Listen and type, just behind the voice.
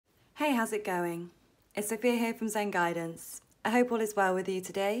Hey, how's it going? It's Sophia here from Zen Guidance. I hope all is well with you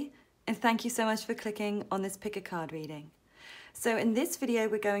today, and thank you so much for clicking on this pick a card reading. So in this video,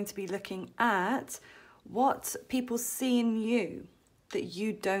 we're going to be looking at what people see in you that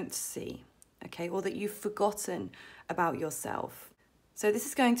you don't see, okay, or that you've forgotten about yourself. So this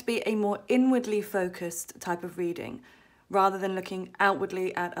is going to be a more inwardly focused type of reading, rather than looking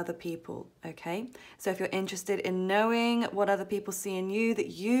outwardly at other people, okay? So if you're interested in knowing what other people see in you that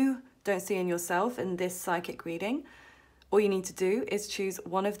you don't see in yourself in this psychic reading, all you need to do is choose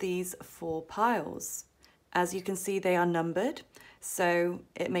one of these 4 piles. As you can see, they are numbered, so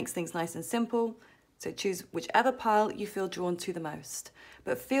it makes things nice and simple. So choose whichever pile you feel drawn to the most.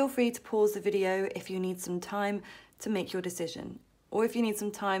 But feel free to pause the video if you need some time to make your decision, or if you need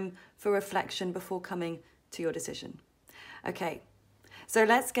some time for reflection before coming to your decision. Okay, so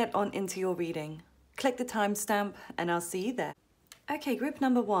let's get on into your reading. Click the timestamp and I'll see you there. Okay, group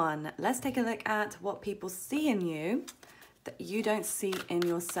number 1, let's take a look at what people see in you that you don't see in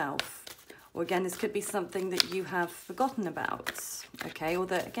yourself. Or again, this could be something that you have forgotten about, okay, or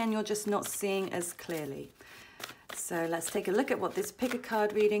that again, you're just not seeing as clearly. So let's take a look at what this pick a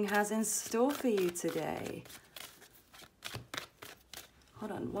card reading has in store for you today.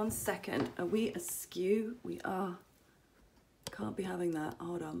 Hold on 1 second, are we askew? We are. Can't be having that,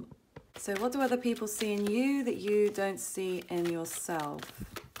 hold on. So what do other people see in you that you don't see in yourself?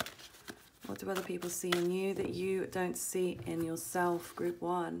 What do other people see in you that you don't see in yourself, group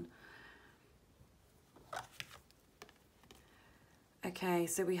 1? Okay,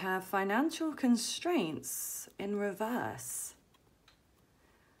 so we have financial constraints in reverse.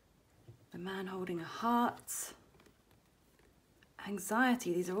 The man holding a heart.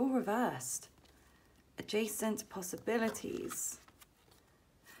 Anxiety, these are all reversed. Adjacent possibilities.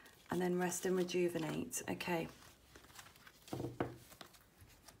 And then rest and rejuvenate. Okay.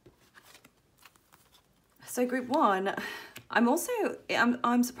 So group 1,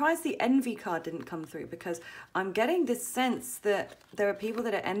 I'm surprised the envy card didn't come through, because I'm getting this sense that there are people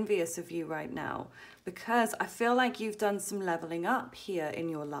that are envious of you right now, because I feel like you've done some leveling up here in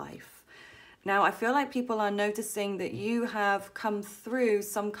your life. Now, I feel like people are noticing that you have come through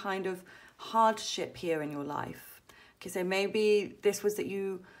some kind of hardship here in your life. Okay, so maybe this was that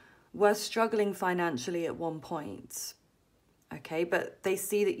you were struggling financially at one point, okay, but they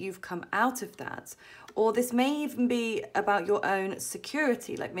see that you've come out of that. Or this may even be about your own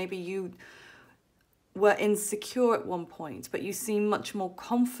security, like maybe you were insecure at one point, but you seem much more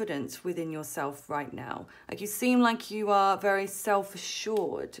confident within yourself right now. Like you seem like you are very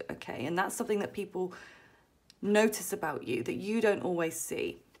self-assured, okay, and that's something that people notice about you that you don't always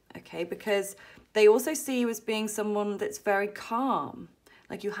see, okay, because they also see you as being someone that's very calm.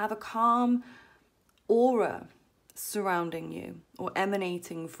 Like you have a calm aura surrounding you or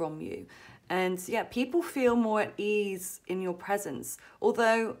emanating from you. And yeah, people feel more at ease in your presence.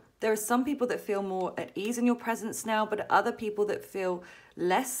 Although there are some people that feel more at ease in your presence now, but other people that feel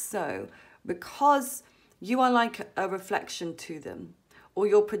less so, because you are like a reflection to them, or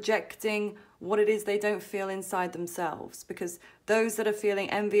you're projecting what it is they don't feel inside themselves. Because those that are feeling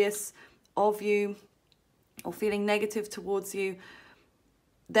envious of you or feeling negative towards you,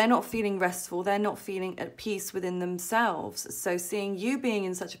 they're not feeling restful, they're not feeling at peace within themselves. So seeing you being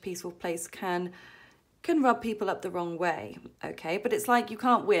in such a peaceful place can rub people up the wrong way, okay? But it's like you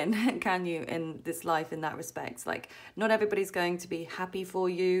can't win, can you, in this life in that respect? Like not everybody's going to be happy for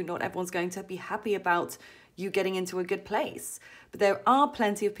you, not everyone's going to be happy about you getting into a good place. But there are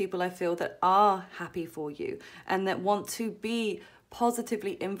plenty of people I feel that are happy for you and that want to be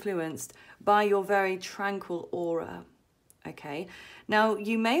positively influenced by your very tranquil aura. Okay, now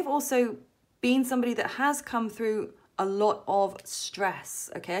you may have also been somebody that has come through a lot of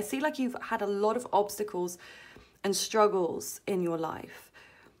stress. Okay, I see like you've had a lot of obstacles and struggles in your life,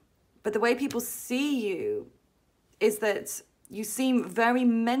 but the way people see you is that you seem very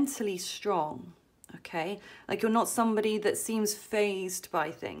mentally strong. Okay, like you're not somebody that seems fazed by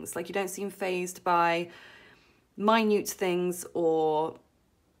things. Like you don't seem fazed by minute things, or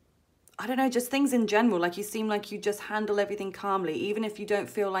I don't know, just things in general. Like you seem like you just handle everything calmly, even if you don't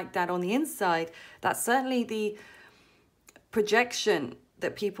feel like that on the inside. That's certainly the projection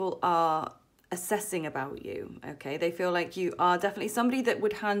that people are assessing about you, okay? They feel like you are definitely somebody that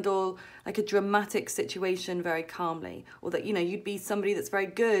would handle like a dramatic situation very calmly, or that, you know, you'd be somebody that's very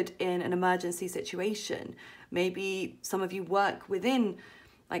good in an emergency situation. Maybe some of you work within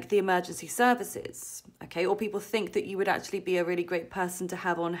like the emergency services, okay? Or people think that you would actually be a really great person to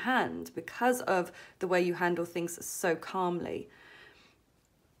have on hand because of the way you handle things so calmly.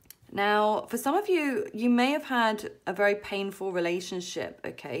 Now, for some of you, you may have had a very painful relationship,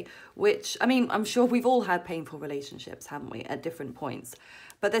 okay? Which, I mean, I'm sure we've all had painful relationships, haven't we, at different points.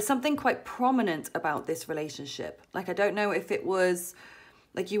 But there's something quite prominent about this relationship. Like, I don't know if it was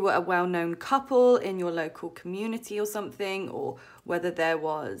like you were a well-known couple in your local community or something, or whether there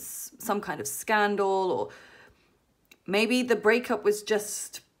was some kind of scandal, or maybe the breakup was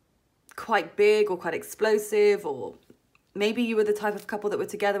just quite big or quite explosive, or maybe you were the type of couple that were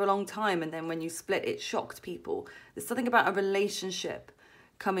together a long time and then when you split, it shocked people. There's something about a relationship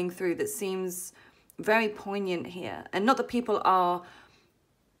coming through that seems very poignant here. And not that people are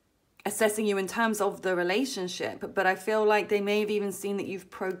assessing you in terms of the relationship, but I feel like they may have even seen that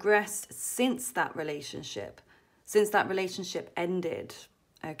you've progressed since that relationship ended,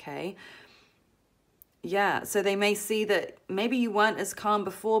 okay? Yeah, so they may see that maybe you weren't as calm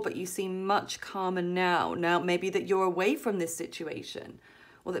before, but you seem much calmer now. Now, maybe that you're away from this situation,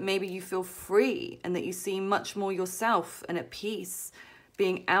 or that maybe you feel free and that you seem much more yourself and at peace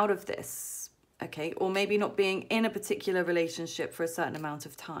being out of this, okay? Or maybe not being in a particular relationship for a certain amount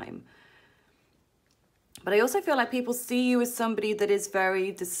of time. But I also feel like people see you as somebody that is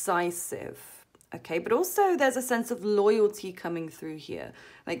very decisive, okay? But also there's a sense of loyalty coming through here,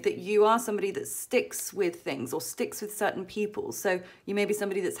 like that you are somebody that sticks with things or sticks with certain people. So you may be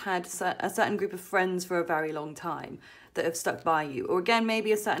somebody that's had a certain group of friends for a very long time that have stuck by you, or again,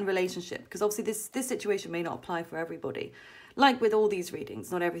 maybe a certain relationship, because obviously this situation may not apply for everybody. Like with all these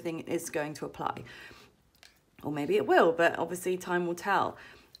readings, not everything is going to apply, or maybe it will, but obviously time will tell.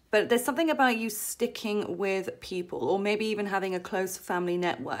 But there's something about you sticking with people, or maybe even having a close family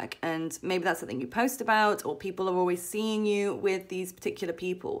network. And maybe that's something you post about, or people are always seeing you with these particular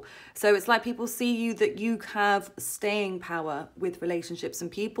people. So it's like people see you that you have staying power with relationships and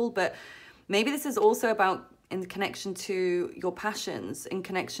people. But maybe this is also about in connection to your passions, in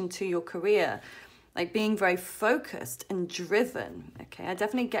connection to your career, like being very focused and driven, okay? I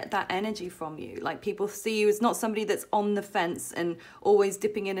definitely get that energy from you. Like people see you as not somebody that's on the fence and always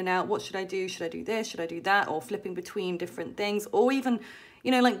dipping in and out. What should I do? Should I do this? Should I do that? Or flipping between different things, or even,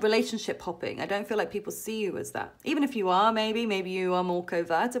 you know, like relationship hopping. I don't feel like people see you as that. Even if you are, maybe you are more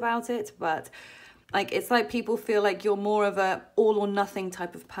covert about it, but like, it's like people feel like you're more of a all or nothing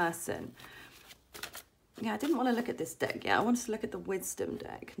type of person. Yeah, I didn't want to look at this deck. Yeah, I wanted to look at the wisdom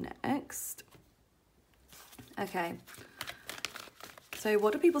deck next. Okay, so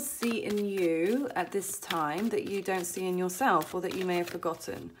what do people see in you at this time that you don't see in yourself, or that you may have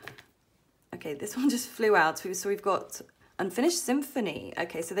forgotten? Okay, this one just flew out. So we've got unfinished symphony.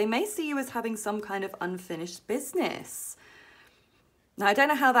 Okay, so they may see you as having some kind of unfinished business. Now, I don't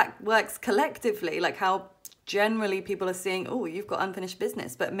know how that works collectively, like how generally people are seeing, oh, you've got unfinished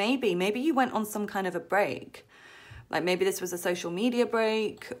business, but maybe you went on some kind of a break. Like maybe this was a social media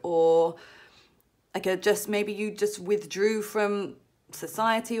break, or like maybe you just withdrew from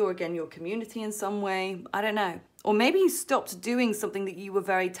society, or again, your community in some way. I don't know. Or maybe you stopped doing something that you were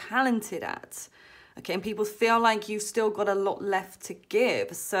very talented at. Okay, and people feel like you've still got a lot left to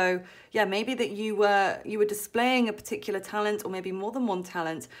give. So yeah, maybe that you were displaying a particular talent, or maybe more than one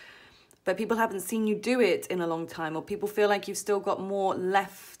talent, but people haven't seen you do it in a long time, or people feel like you've still got more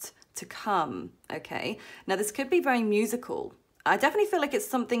left to come. Okay, now this could be very musical. I definitely feel like it's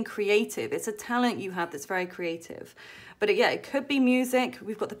something creative. It's a talent you have that's very creative. But yeah, it could be music.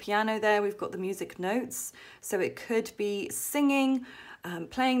 We've got the piano there. We've got the music notes. So it could be singing,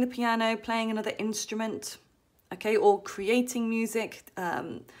 playing the piano, playing another instrument, okay, or creating music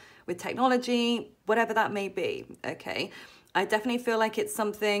with technology, whatever that may be, okay. I definitely feel like it's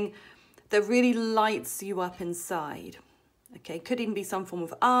something that really lights you up inside, okay. Could even be some form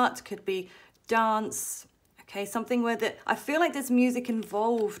of art, could be dance. Okay, something where I feel like there's music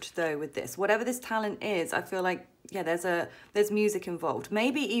involved though with this. Whatever this talent is, I feel like, yeah, there's music involved.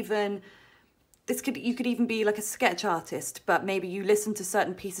 Maybe even you could even be like a sketch artist, but maybe you listen to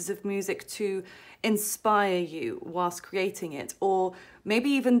certain pieces of music to inspire you whilst creating it. Or maybe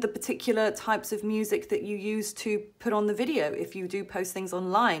even the particular types of music that you use to put on the video. If you do post things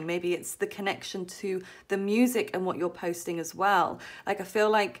online, maybe it's the connection to the music and what you're posting as well. Like I feel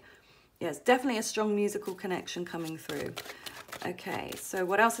like, yeah, it's definitely a strong musical connection coming through. Okay, so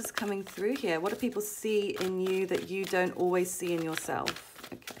what else is coming through here? What do people see in you that you don't always see in yourself?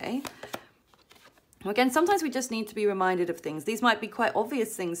 Okay. Again, sometimes we just need to be reminded of things. These might be quite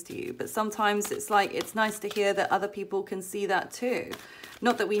obvious things to you, but sometimes it's like, it's nice to hear that other people can see that too.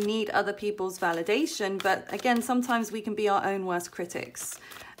 Not that we need other people's validation, but again, sometimes we can be our own worst critics.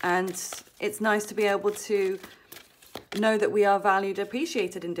 And it's nice to be able to know that we are valued,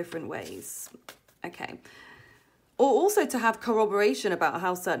 appreciated in different ways. Okay. or also to have corroboration about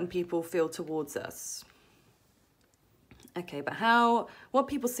how certain people feel towards us. Okay, but what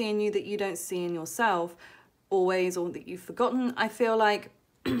people see in you that you don't see in yourself always, or that you've forgotten, I feel like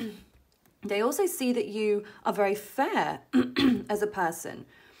they also see that you are very fair as a person.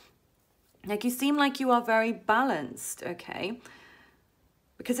 Like, you seem like you are very balanced, okay?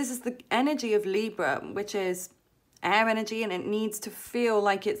 Because this is the energy of Libra, which is air energy, and it needs to feel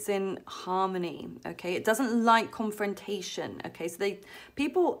like it's in harmony, okay? It doesn't like confrontation, okay? So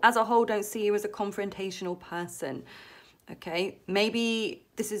people as a whole don't see you as a confrontational person, okay? Maybe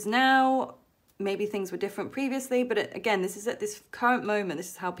this is now, maybe things were different previously, but again, this is at this current moment, this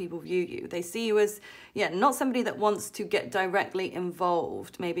is how people view you. They see you as, yeah, not somebody that wants to get directly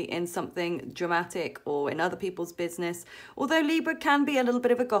involved, maybe in something dramatic or in other people's business. Although Libra can be a little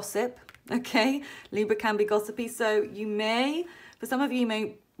bit of a gossip, okay? Libra can be gossipy, so you may, for some of you, you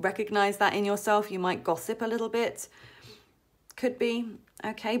may recognize that in yourself. You might gossip a little bit, could be,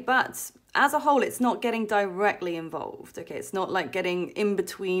 okay? But as a whole, it's not getting directly involved, okay? It's not like getting in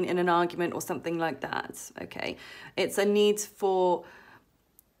between in an argument or something like that, okay? It's a need for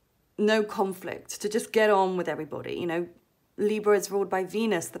no conflict, to just get on with everybody, you know? Libra is ruled by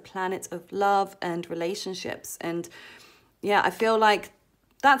Venus, the planet of love and relationships. And yeah, I feel like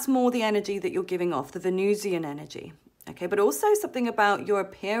that's more the energy that you're giving off, the Venusian energy, okay? But also something about your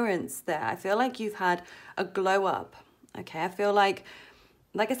appearance there. I feel like you've had a glow up, okay? I feel like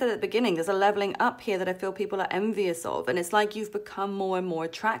I said at the beginning, there's a leveling up here that I feel people are envious of. And it's like you've become more and more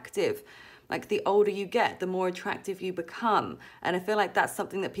attractive. Like, the older you get, the more attractive you become. And I feel like that's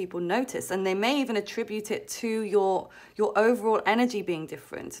something that people notice. And they may even attribute it to your overall energy being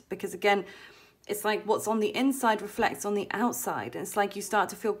different. Because again, it's like what's on the inside reflects on the outside. And it's like you start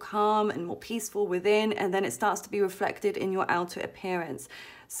to feel calm and more peaceful within, and then it starts to be reflected in your outer appearance.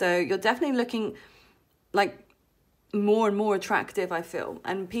 So you're definitely looking like more and more attractive, I feel.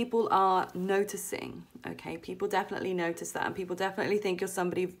 And people are noticing, okay? People definitely notice that, and people definitely think you're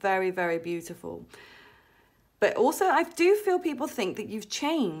somebody very, very beautiful. But also, I do feel people think that you've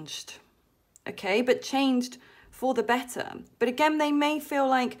changed, okay? But changed for the better. But again, they may feel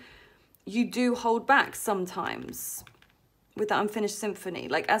like you do hold back sometimes with the Unfinished Symphony.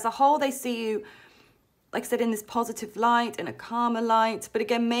 Like, as a whole, they see you, like I said, in this positive light, in a calmer light. But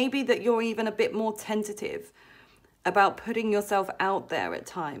again, maybe that you're even a bit more tentative about putting yourself out there at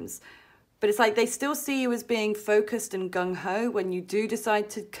times. But it's like they still see you as being focused and gung-ho. When you do decide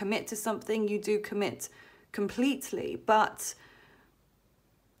to commit to something, you do commit completely. But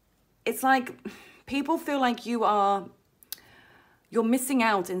it's like people feel like you're missing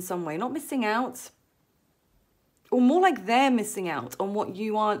out in some way. Not missing out, or more like they're missing out on what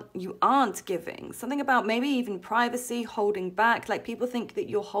you aren't giving. Something about maybe even privacy, holding back. Like, people think that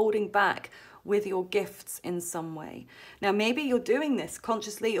you're holding back with your gifts in some way. Now, maybe you're doing this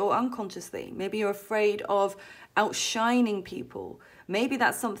consciously or unconsciously. Maybe you're afraid of outshining people. Maybe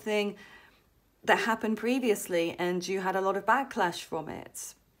that's something that happened previously and you had a lot of backlash from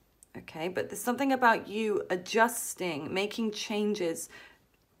it. Okay, but there's something about you adjusting, making changes.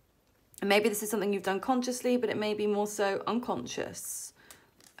 And maybe this is something you've done consciously, but it may be more so unconscious.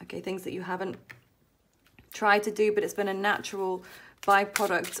 Okay, things that you haven't tried to do, but it's been a natural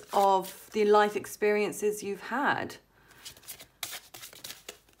byproduct of the life experiences you've had.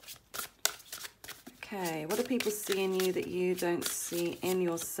 Okay, what do people see in you that you don't see in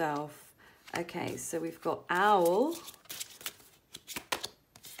yourself? Okay, so we've got Owl,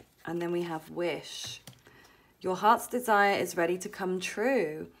 and then we have Wish. Your heart's desire is ready to come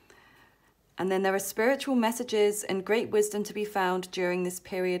true. And then there are spiritual messages and great wisdom to be found during this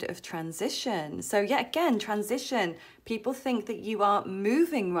period of transition. So yeah, again, transition. People think that you are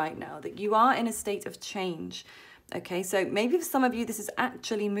moving right now, that you are in a state of change. Okay, so maybe for some of you, this is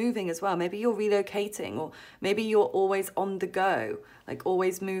actually moving as well. Maybe you're relocating, or maybe you're always on the go, like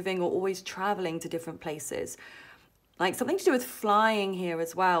always moving or always traveling to different places. Like something to do with flying here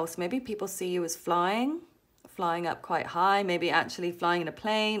as well. So maybe people see you as flying up quite high, maybe actually flying in a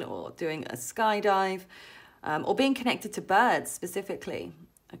plane or doing a skydive, or being connected to birds specifically,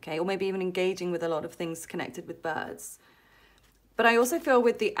 okay, or maybe even engaging with a lot of things connected with birds. But I also feel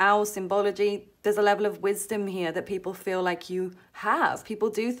with the owl symbology, there's a level of wisdom here that people feel like you have. People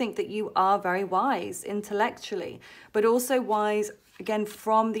do think that you are very wise intellectually, but also wise, again,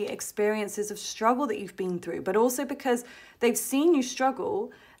 from the experiences of struggle that you've been through, but also because they've seen you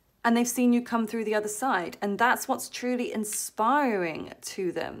struggle and they've seen you come through the other side. And that's what's truly inspiring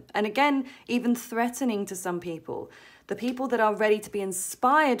to them. And again, even threatening to some people. The people that are ready to be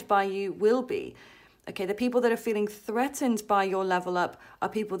inspired by you will be. Okay, the people that are feeling threatened by your level up are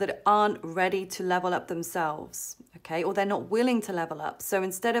people that aren't ready to level up themselves, okay, or they're not willing to level up. So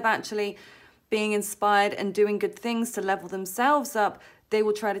instead of actually being inspired and doing good things to level themselves up, they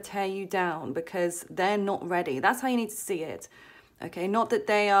will try to tear you down because they're not ready. That's how you need to see it. Okay, not that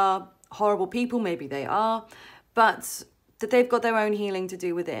they are horrible people, maybe they are, but that they've got their own healing to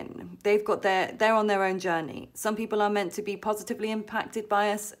do within. They're on their own journey. Some people are meant to be positively impacted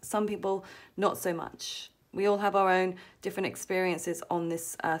by us, some people not so much. We all have our own different experiences on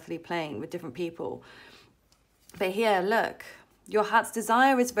this earthly plane with different people. But here, look, your heart's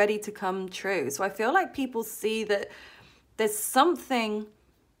desire is ready to come true. So I feel like people see that there's something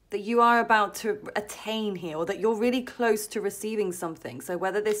that you are about to attain here, or that you're really close to receiving something. So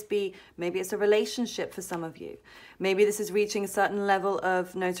whether this be, maybe it's a relationship for some of you. Maybe this is reaching a certain level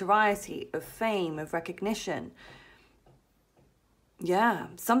of notoriety, of fame, of recognition. Yeah,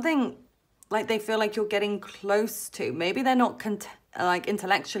 something like they feel like you're getting close to. Maybe they're not like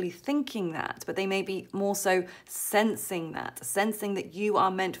intellectually thinking that, but they may be more so sensing that you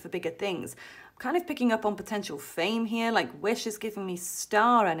are meant for bigger things. Kind of picking up on potential fame here, like Wish is giving me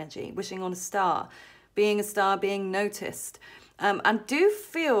star energy, wishing on a star, being noticed. And do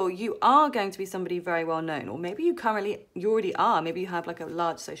feel you are going to be somebody very well known, or maybe you already are. Maybe you have like a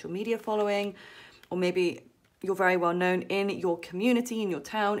large social media following, or maybe you're very well known in your community, in your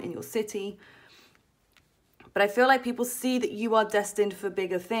town, in your city. But I feel like people see that you are destined for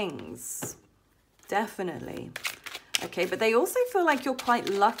bigger things. Definitely. Okay, but they also feel like you're quite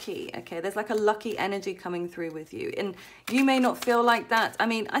lucky, okay? There's like a lucky energy coming through with you. And you may not feel like that. I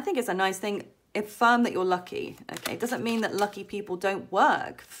mean, I think it's a nice thing. Affirm that you're lucky, okay? It doesn't mean that lucky people don't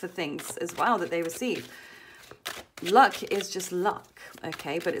work for things as well that they receive. Luck is just luck,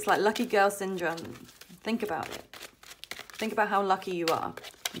 okay? But it's like lucky girl syndrome. Think about it. Think about how lucky you are.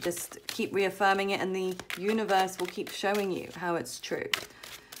 Just keep reaffirming it and the universe will keep showing you how it's true.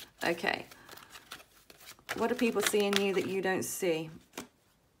 Okay. What do people see in you that you don't see?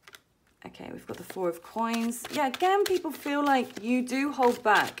 Okay, we've got the Four of Coins. Yeah, again, people feel like you do hold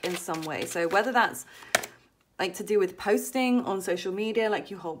back in some way. So whether that's like to do with posting on social media, like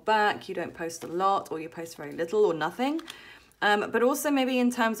you hold back, you don't post a lot, or you post very little or nothing. But also maybe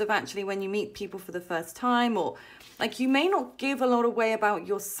in terms of actually when you meet people for the first time, or like you may not give a lot away about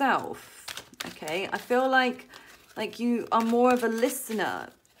yourself. Okay, I feel like you are more of a listener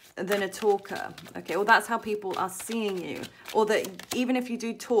than a talker, okay? Or that's how people are seeing you. Or that even if you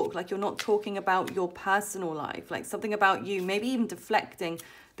do talk, like you're not talking about your personal life, like something about you, maybe even deflecting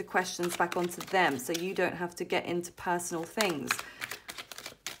the questions back onto them so you don't have to get into personal things.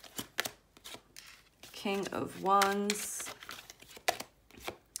 King of Wands,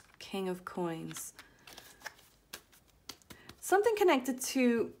 King of Coins. Something connected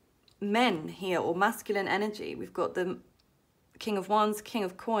to men here, or masculine energy. We've got the King of Wands, King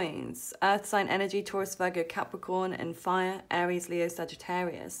of Coins, Earth sign energy, Taurus, Virgo, Capricorn, and fire, Aries, Leo,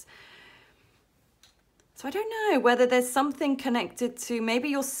 Sagittarius. So I don't know whether there's something connected to, maybe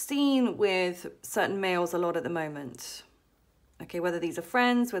you're seen with certain males a lot at the moment. Okay, whether these are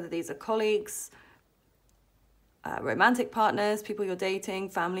friends, whether these are colleagues, romantic partners, people you're dating,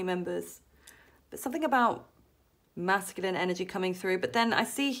 family members. But something about masculine energy coming through. But then I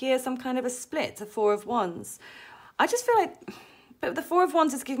see here some kind of a split, a Four of Wands. I just feel like, but the Four of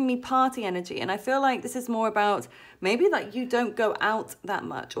Wands is giving me party energy. And I feel like this is more about maybe like you don't go out that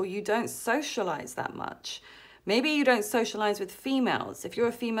much, or you don't socialize that much. Maybe you don't socialize with females. If you're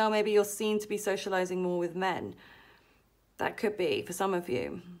a female, maybe you're seen to be socializing more with men. That could be for some of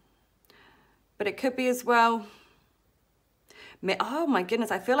you. But it could be as well, oh my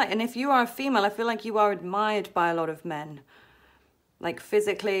goodness, I feel like, and if you are a female, I feel like you are admired by a lot of men. Like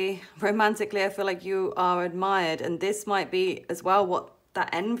physically, romantically, I feel like you are admired. And this might be as well what that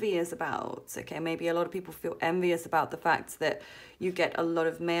envy is about. Okay, maybe a lot of people feel envious about the fact that you get a lot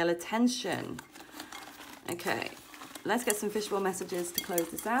of male attention. Okay, let's get some fishbowl messages to close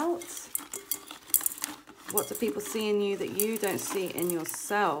this out. What do people see in you that you don't see in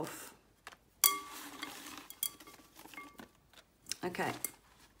yourself? Okay.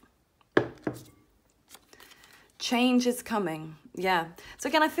 Change is coming. Yeah. So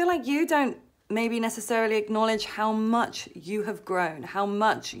again, I feel like you don't maybe necessarily acknowledge how much you have grown, how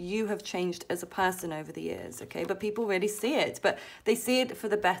much you have changed as a person over the years, okay? But people really see it, but they see it for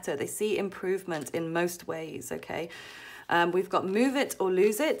the better. They see improvement in most ways, okay? We've got move it or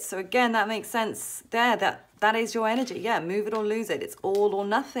lose it. So again, that makes sense there, that that is your energy. Yeah, move it or lose it. It's all or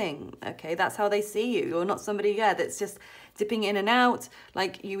nothing. Okay, that's how they see you. You're not somebody, yeah, that's just dipping in and out.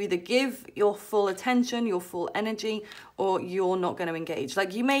 Like, you either give your full attention, your full energy, or you're not going to engage.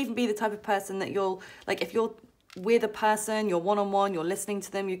 Like, you may even be the type of person that you'll, like, if you're with a person, you're one-on-one, you're listening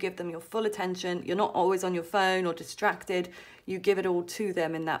to them, you give them your full attention. You're not always on your phone or distracted. You give it all to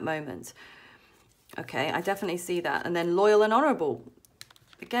them in that moment. Okay, I definitely see that. And then loyal and honorable.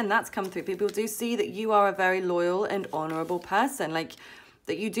 Again, that's come through. People do see that you are a very loyal and honorable person. Like,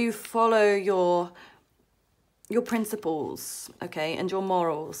 that you do follow your principles, okay, and your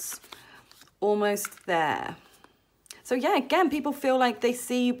morals. Almost there. So yeah, again, people feel like they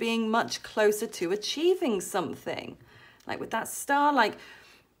see you being much closer to achieving something. Like with that star, like,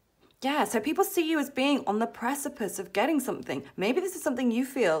 yeah, so people see you as being on the precipice of getting something. Maybe this is something you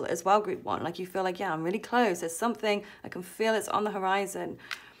feel as well, group one. Like, you feel like, yeah, I'm really close. There's something, I can feel it's on the horizon.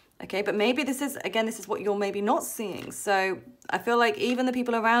 Okay, but maybe this is, again, this is what you're maybe not seeing. So I feel like even the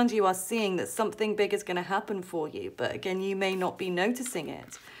people around you are seeing that something big is going to happen for you. But again, you may not be noticing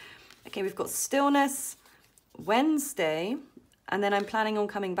it. Okay, we've got stillness, Wednesday, and then I'm planning on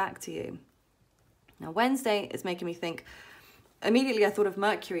coming back to you. Now, Wednesday is making me think, immediately I thought of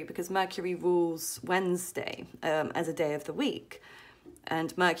Mercury, because Mercury rules Wednesday as a day of the week.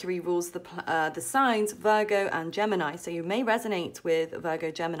 And Mercury rules the signs Virgo and Gemini. So you may resonate with Virgo,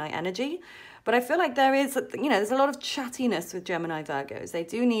 Gemini energy. But I feel like there is, you know, there's a lot of chattiness with Gemini Virgos. They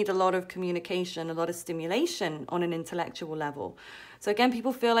do need a lot of communication, a lot of stimulation on an intellectual level. So again,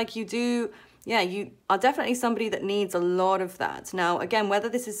 people feel like you do, yeah, you are definitely somebody that needs a lot of that. Now, again, whether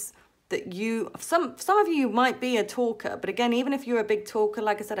this is that you, some of you might be a talker, but again, even if you're a big talker,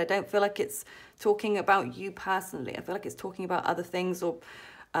 like I said, I don't feel like it's talking about you personally. I feel like it's talking about other things, or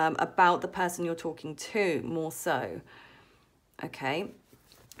about the person you're talking to more so. Okay.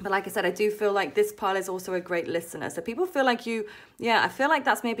 But like I said, I do feel like this pile is also a great listener. So people feel like you, yeah, I feel like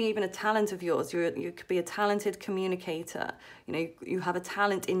that's maybe even a talent of yours. You could be a talented communicator. You know, you have a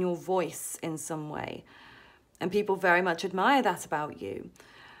talent in your voice in some way. And people very much admire that about you.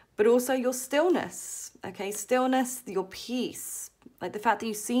 But also your stillness, okay? Stillness, your peace, like the fact that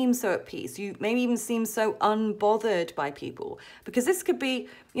you seem so at peace. You maybe even seem so unbothered by people, because this could be,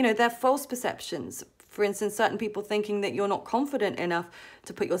 you know, they're false perceptions. For instance, certain people thinking that you're not confident enough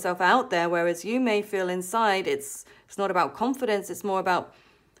to put yourself out there, whereas you may feel inside it's not about confidence, it's more about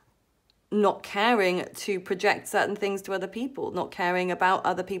not caring to project certain things to other people, not caring about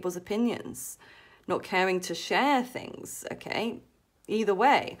other people's opinions, not caring to share things, okay? Either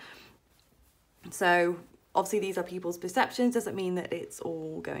way. So obviously these are people's perceptions, doesn't mean that it's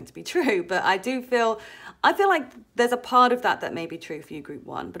all going to be true, but I feel like there's a part of that may be true for you, group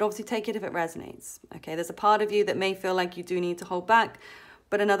one, but obviously take it if it resonates. Okay, there's a part of you that may feel like you do need to hold back,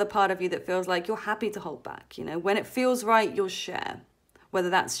 but another part of you that feels like you're happy to hold back. You know, when it feels right, you'll share, whether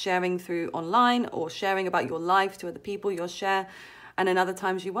that's sharing through online or sharing about your life to other people, you'll share, and in other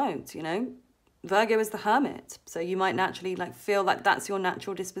times you won't. You know, Virgo is the hermit, so you might naturally like feel like that's your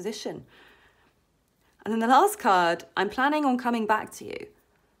natural disposition. And then the last card, I'm planning on coming back to you,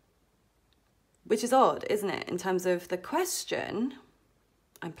 which is odd, isn't it? In terms of the question,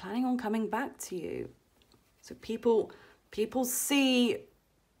 I'm planning on coming back to you. So people see,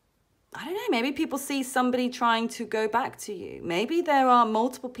 I don't know, maybe people see somebody trying to go back to you. Maybe there are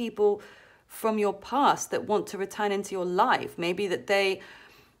multiple people from your past that want to return into your life. Maybe that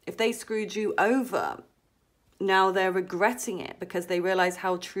if they screwed you over, now they're regretting it because they realize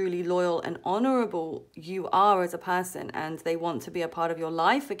how truly loyal and honorable you are as a person, and they want to be a part of your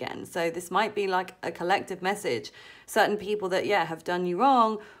life again. So this might be like a collective message. Certain people that, yeah, have done you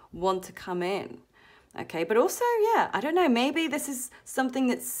wrong want to come in. Okay, but also, yeah, I don't know, maybe this is something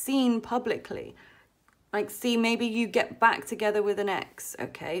that's seen publicly. Like, see, maybe you get back together with an ex,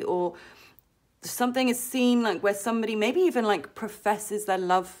 okay, or something is seen like where somebody maybe even like professes their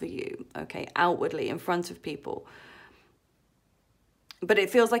love for you, okay, outwardly in front of people. But it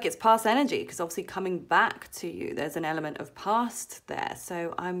feels like it's past energy because obviously coming back to you, there's an element of past there.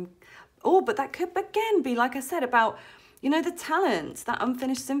 So but that could again be, like I said, about, you know, the talents, that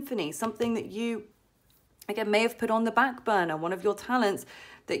unfinished symphony, something that you, again, may have put on the back burner, one of your talents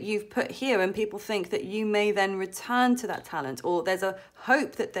that you've put here, and people think that you may then return to that talent, or there's a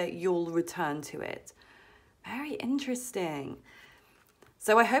hope that you'll return to it. Very interesting.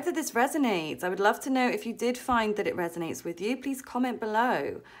 So I hope that this resonates. I would love to know if you did find that it resonates with you. Please comment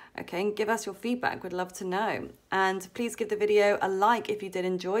below, okay, and give us your feedback. We'd love to know. And please give the video a like if you did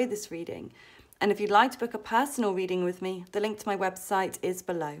enjoy this reading. And if you'd like to book a personal reading with me, the link to my website is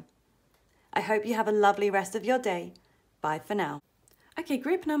below. I hope you have a lovely rest of your day. Bye for now. Okay,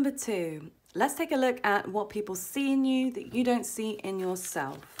 group number 2. let's take a look at what people see in you that you don't see in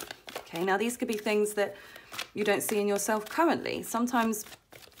yourself. Okay, now these could be things that you don't see in yourself currently. Sometimes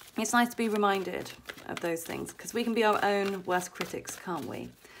it's nice to be reminded of those things because we can be our own worst critics, can't we?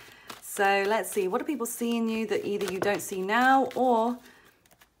 So let's see, what do people see in you that either you don't see now or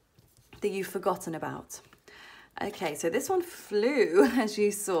that you've forgotten about? Okay, so this one flew, as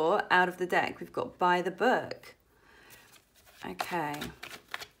you saw, out of the deck. We've got by the book. Okay.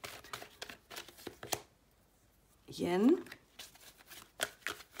 Yin.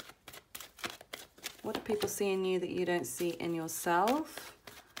 What do people see in you that you don't see in yourself?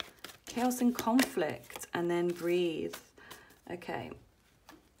 Chaos and conflict, and then breathe. Okay.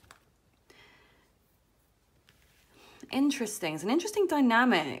 Interesting. It's an interesting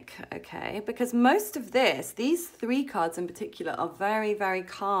dynamic, okay? Because most of this, these three cards in particular, are very, very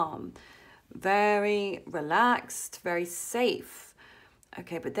calm, very relaxed, very safe.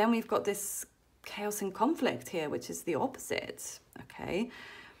 Okay, but then we've got this chaos and conflict here, which is the opposite, okay?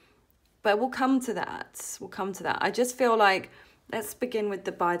 But we'll come to that. We'll come to that. I just feel like, let's begin with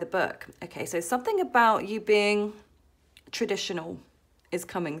the by the book. Okay, so something about you being traditional is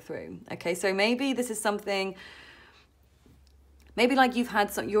coming through. Okay, so maybe this is something, maybe like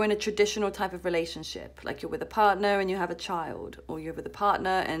you're in a traditional type of relationship, like you're with a partner and you have a child, or you're with a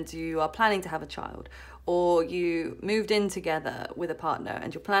partner and you are planning to have a child, or you moved in together with a partner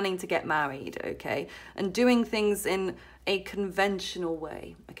and you're planning to get married, okay? And doing things in a conventional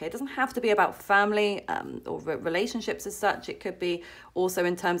way, okay? It doesn't have to be about family or relationships as such. It could be also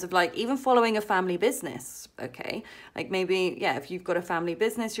in terms of like even following a family business, okay? Like maybe, yeah, if you've got a family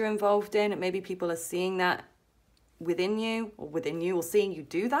business you're involved in, maybe people are seeing that within you or seeing you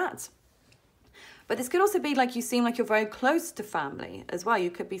do that. But this could also be like you seem like you're very close to family as well.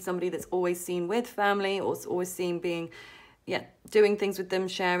 You could be somebody that's always seen with family, or always seen being, yeah, doing things with them,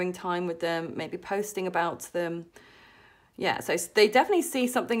 sharing time with them, maybe posting about them. Yeah, so they definitely see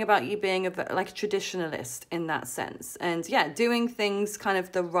something about you being like a traditionalist in that sense. And yeah, doing things kind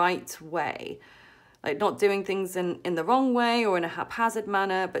of the right way. Like not doing things in the wrong way or in a haphazard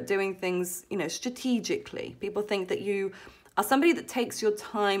manner, but doing things, you know, strategically. People think that you are somebody that takes your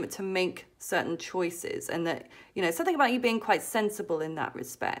time to make certain choices, and that, you know, something about you being quite sensible in that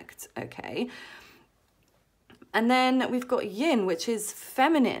respect, okay? And then we've got yin, which is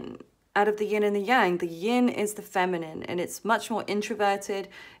feminine. Out of the yin and the yang, the yin is the feminine, and it's much more introverted,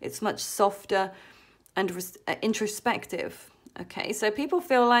 it's much softer and introspective, okay? So people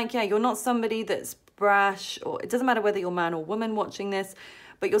feel like, yeah, you're not somebody that's brash, or it doesn't matter whether you're man or woman watching this,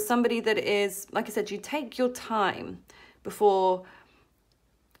 but you're somebody that is, like I said, you take your time before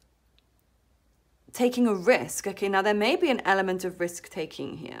taking a risk. Okay, now there may be an element of risk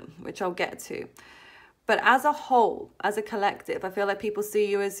taking here, which I'll get to. But as a whole, as a collective, I feel like people see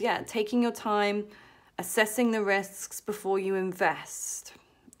you as, yeah, taking your time, assessing the risks before you invest.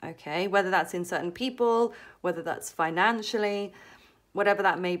 Okay, whether that's in certain people, whether that's financially, whatever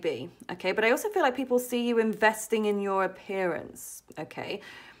that may be. Okay, but I also feel like people see you investing in your appearance. Okay,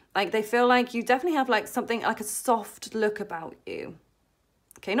 like they feel like you definitely have like something like a soft look about you.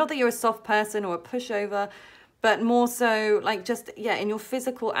 Okay, not that you're a soft person or a pushover, but more so like just, yeah, in your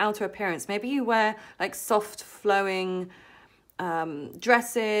physical outer appearance. Maybe you wear like soft flowing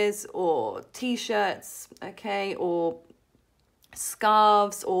dresses or t-shirts, okay, or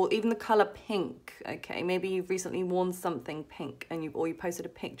scarves, or even the color pink, okay? Maybe you've recently worn something pink, and you posted a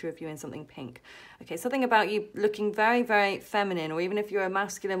picture of you in something pink, okay? Something about you looking very, very feminine, or even if you're a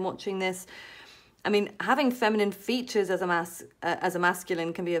masculine watching this, I mean, having feminine features as a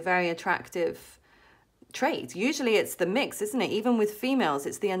masculine can be a very attractive trait. Usually it's the mix, isn't it? Even with females,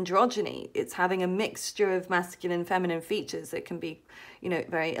 it's the androgyny. It's having a mixture of masculine, feminine features that can be, you know,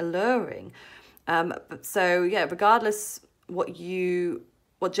 very alluring. So yeah, regardless what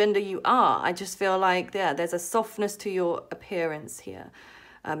gender you are, I just feel like, yeah, there's a softness to your appearance here.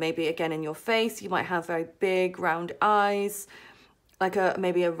 Maybe again in your face, you might have very big round eyes, like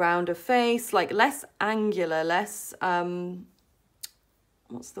maybe a rounder face, like less angular, less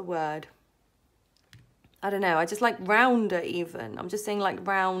what's the word? I don't know. I just like rounder even. I'm just saying like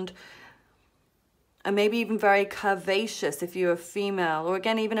round, and maybe even very curvaceous if you're a female, or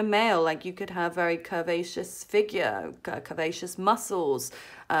again, even a male, like you could have very curvaceous figure, curvaceous muscles,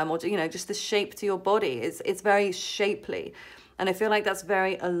 or, you know, just the shape to your body. It's very shapely. And I feel like that's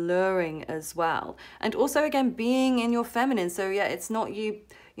very alluring as well. And also, again, being in your feminine. So yeah, it's not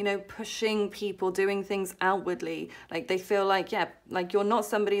you know, pushing people, doing things outwardly. Like they feel like, yeah, like you're not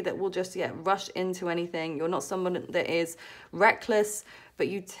somebody that will just, yeah, rush into anything. You're not someone that is reckless, but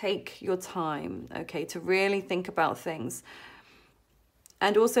you take your time, okay, to really think about things.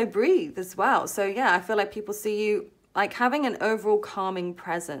 and also breathe as well. So yeah, I feel like people see you like having an overall calming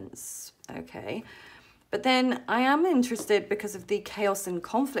presence. Okay. But then I am interested because of the chaos and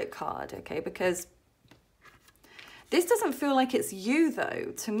conflict card. Okay. Because this doesn't feel like it's you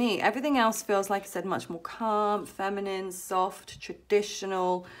though, to me. Everything else feels, like I said, much more calm, feminine, soft,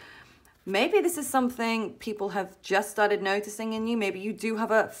 traditional. Maybe this is something people have just started noticing in you. Maybe you do have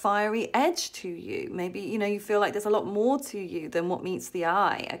a fiery edge to you. Maybe, you know, you feel like there's a lot more to you than what meets the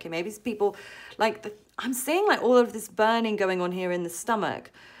eye. Okay, maybe it's people like, I'm seeing like all of this burning going on here in the stomach,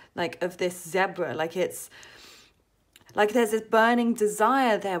 like of this zebra, like it's, like there's this burning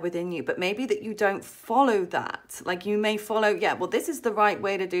desire there within you, but maybe that you don't follow that. Like you may follow, yeah, well, this is the right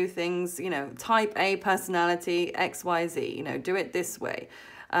way to do things, you know, type A personality, XYZ, you know, do it this way.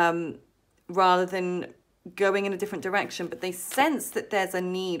 Rather than going in a different direction, but they sense that there's a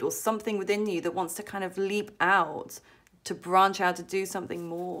need or something within you that wants to kind of leap out, to branch out, to do something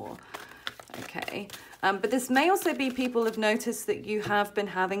more. Okay. But this may also be people have noticed that you have been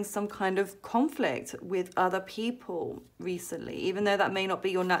having some kind of conflict with other people recently, even though that may not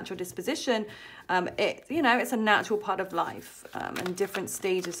be your natural disposition. You know, it's a natural part of life, and different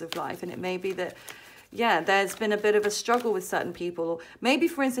stages of life. And it may be that, yeah, there's been a bit of a struggle with certain people. Maybe,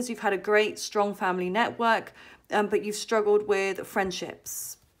 for instance, you've had a great, strong family network, but you've struggled with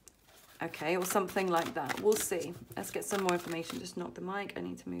friendships. Okay, or something like that. We'll see. Let's get some more information. Just knock the mic. I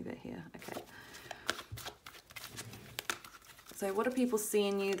need to move it here. Okay. So what do people see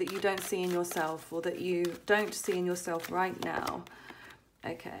in you that you don't see in yourself, or that you don't see in yourself right now?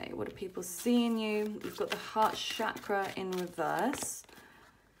 Okay, what do people see in you? You've got the heart chakra in reverse.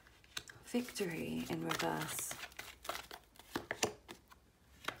 Victory in reverse.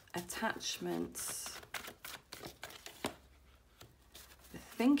 Attachment. The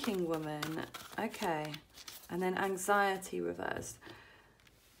thinking woman. Okay. And then anxiety reversed.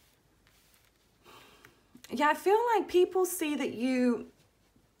 Yeah, I feel like people see that you,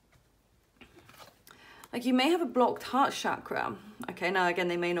 like you may have a blocked heart chakra. Okay, now again,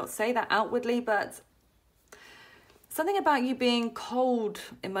 they may not say that outwardly, but something about you being cold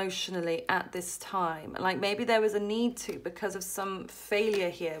emotionally at this time. Like maybe there was a need to, because of some failure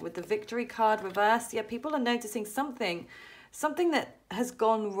here with the victory card reversed. Yeah, people are noticing something that has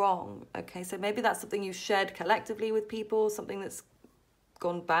gone wrong. Okay, so maybe that's something you shared collectively with people, something that's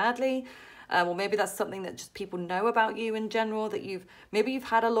gone badly. Or maybe that's something that just people know about you in general, that maybe you've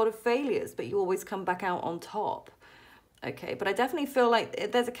had a lot of failures, but you always come back out on top. Okay, but I definitely feel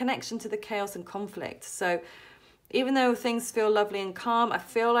like there's a connection to the chaos and conflict. So even though things feel lovely and calm, I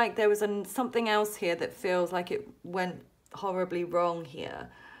feel like there was something else here that feels like it went horribly wrong here.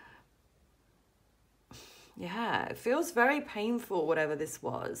 Yeah, it feels very painful, whatever this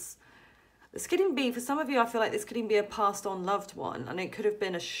was. This could even be, for some of you, I feel like this could even be a passed on loved one, and it could have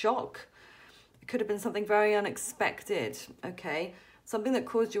been a shock. It could have been something very unexpected, okay? Something that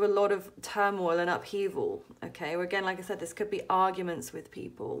caused you a lot of turmoil and upheaval, okay? Or again, like I said, this could be arguments with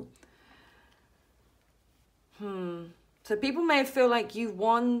people. So people may feel like you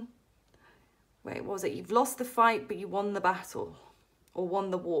won, wait, what was it? You've lost the fight, but you won the battle, or won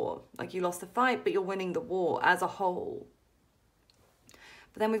the war. Like you lost the fight, but you're winning the war as a whole.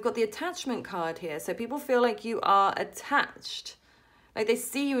 But then we've got the attachment card here. So people feel like you are attached. Like they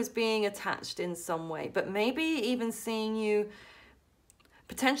see you as being attached in some way, but maybe even seeing you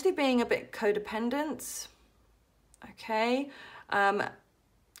potentially being a bit codependent, okay?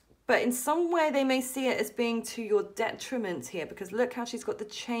 But in some way they may see it as being to your detriment here, because look how she's got the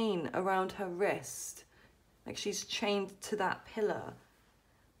chain around her wrist. Like she's chained to that pillar.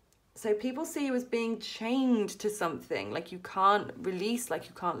 So people see you as being chained to something, like you can't release, like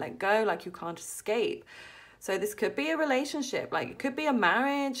you can't let go, like you can't escape. So this could be a relationship, like it could be a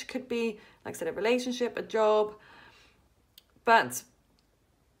marriage, could be, like I said, a relationship, a job. But,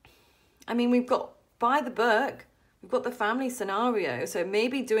 I mean, we've got, by the book, we've got the family scenario. So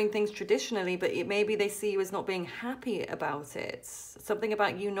maybe doing things traditionally, but maybe they see you as not being happy about it. Something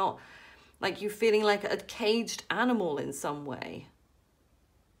about you not, like you feeling like a caged animal in some way.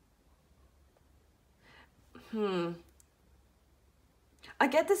 I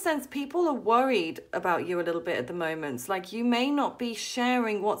get the sense people are worried about you a little bit at the moment. Like you may not be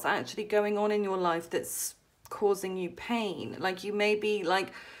sharing what's actually going on in your life that's causing you pain. Like you may be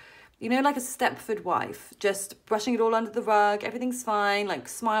like, you know, like a Stepford wife, just brushing it all under the rug. Everything's fine, like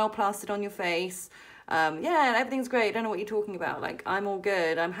smile plastered on your face. Yeah, everything's great. I don't know what you're talking about. Like, I'm all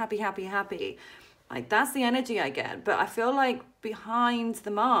good. I'm happy, happy, happy. Like, that's the energy I get. But I feel like behind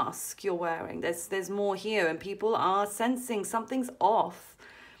the mask you're wearing, there's more here, and people are sensing something's off.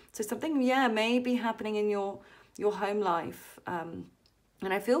 So something, yeah, may be happening in your home life.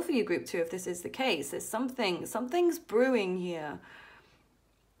 And I feel for you, group 2, if this is the case. There's something's brewing here,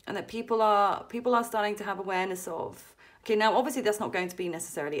 and that people are starting to have awareness of. Okay, now obviously that's not going to be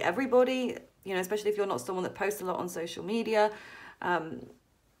necessarily everybody, you know, especially if you're not someone that posts a lot on social media.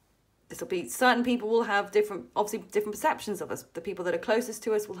 This will be, certain people will have different perceptions of us. The people that are closest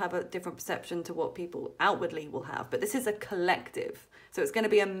to us will have a different perception to what people outwardly will have. But this is a collective. So it's going to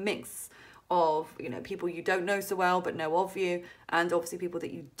be a mix of, you know, people you don't know so well but know of you, and obviously people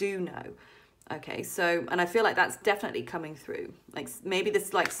that you do know. Okay, so, and I feel like that's definitely coming through. Like maybe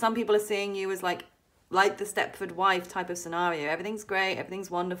this, like some people are seeing you as like the Stepford wife type of scenario. Everything's great, everything's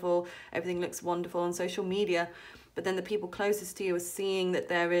wonderful, everything looks wonderful on social media. But then the people closest to you are seeing that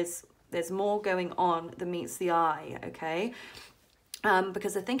there's more going on than meets the eye, okay?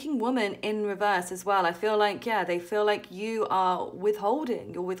 Because the thinking woman in reverse as well, I feel like, yeah, they feel like you're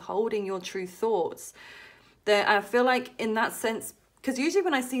withholding your true thoughts. I feel like in that sense, because usually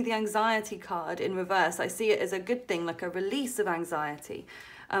when I see the anxiety card in reverse, I see it as a good thing, like a release of anxiety.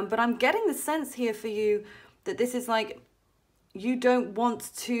 But I'm getting the sense here for you that this is like, you don't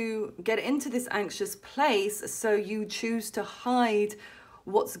want to get into this anxious place, so you choose to hide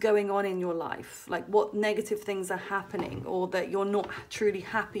what's going on in your life, like what negative things are happening, or that you're not truly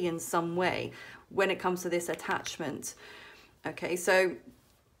happy in some way when it comes to this attachment. Okay, so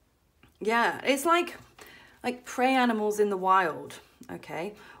yeah, it's like prey animals in the wild,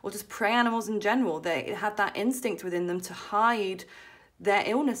 okay, or just prey animals in general. They have that instinct within them to hide their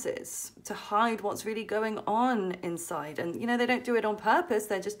illnesses, to hide what's really going on inside. And you know, they don't do it on purpose,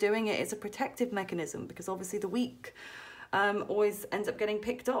 they're just doing it as a protective mechanism, because obviously the weak always ends up getting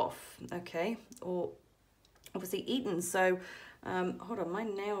picked off, okay, or obviously eaten. So hold on, my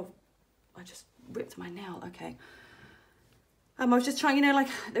nail, I just ripped my nail. Okay, I was just trying, you know, like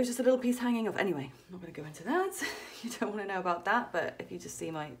there's just a little piece hanging off. Anyway, I'm not going to go into that. You don't want to know about that, but if you just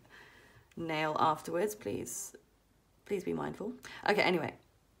see my nail afterwards, please be mindful. Okay, anyway,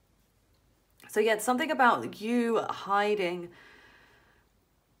 so yeah, it's something about you hiding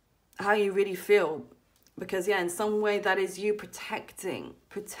how you really feel. Because yeah, in some way that is you protecting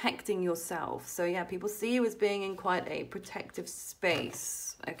yourself. So yeah, people see you as being in quite a protective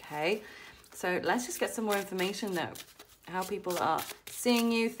space. Okay, so let's just get some more information though. How people are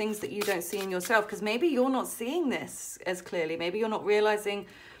seeing you, things that you don't see in yourself. Because maybe you're not seeing this as clearly. Maybe you're not realizing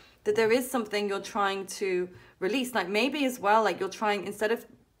that there is something you're trying to release. Like maybe as well, like you're trying, instead of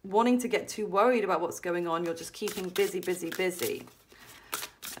wanting to get too worried about what's going on, you're just keeping busy.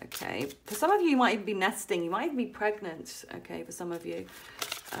 Okay, for some of you, you might even be nesting. You might even be pregnant, okay, for some of you.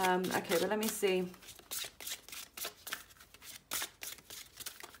 Okay, but let me see.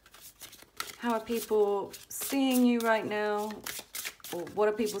 How are people seeing you right now? Or what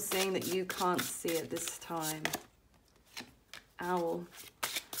are people seeing that you can't see at this time? Owl.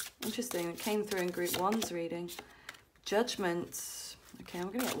 Interesting, it came through in group 1's reading. Judgment. Okay, I'm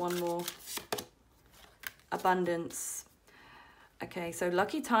going to get one more. Abundance. Okay, so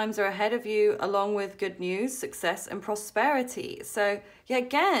lucky times are ahead of you, along with good news, success, and prosperity. So, yeah,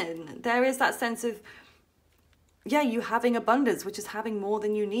 again, there is that sense of, yeah, you having abundance, which is having more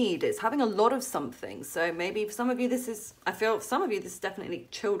than you need. It's having a lot of something. So maybe for some of you, this is, I feel for some of you, this is definitely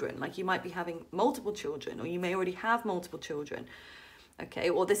children. Like you might be having multiple children, or you may already have multiple children.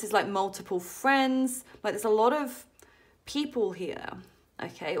 Okay, or this is like multiple friends. Like there's a lot of people here.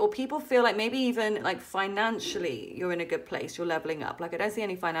 Okay, or people feel like maybe even like financially you're in a good place, you're leveling up. Like I don't see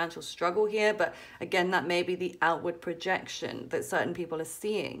any financial struggle here, but again, that may be the outward projection that certain people are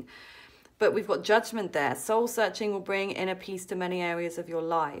seeing. But we've got judgment there. Soul searching will bring inner peace to many areas of your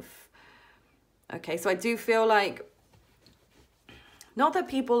life. Okay, so I do feel like, not that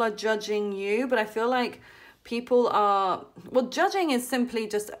people are judging you, but I feel like people are, well, judging is simply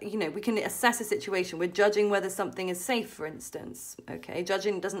just, you know, we can assess a situation. We're judging whether something is safe, for instance. Okay,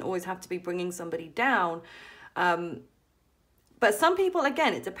 judging doesn't always have to be bringing somebody down. But some people,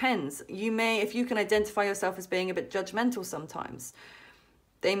 again, it depends. You may, if you can identify yourself as being a bit judgmental sometimes,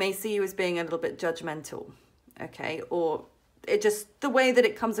 they may see you as being a little bit judgmental. Okay, or it just, the way that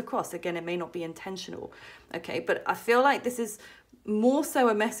it comes across, again, it may not be intentional. Okay, but I feel like this is more so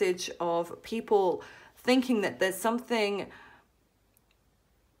a message of people thinking that there's something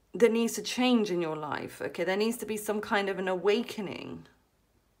that needs to change in your life. Okay, there needs to be some kind of an awakening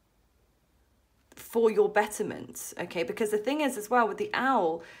for your betterment. Okay, because the thing is as well with the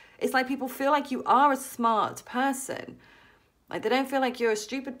owl, it's like people feel like you are a smart person. Like they don't feel like you're a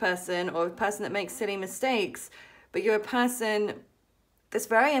stupid person or a person that makes silly mistakes, but you're a person that's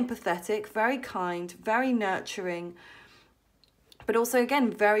very empathetic, very kind, very nurturing, but also,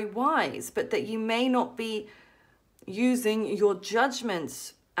 again, very wise, but that you may not be using your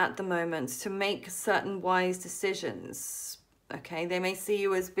judgment at the moment to make certain wise decisions. Okay, they may see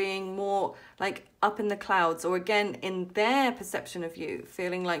you as being more like up in the clouds, or again, in their perception of you,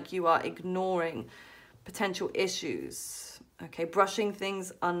 feeling like you are ignoring potential issues. Okay, brushing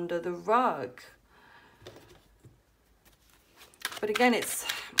things under the rug. But again,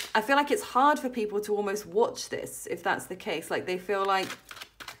 I feel like it's hard for people to almost watch this if that's the case. Like they feel like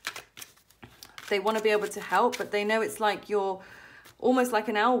they want to be able to help, but they know it's like you're almost like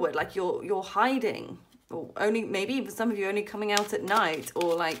an owl would, like you're hiding, or only maybe even some of you only coming out at night,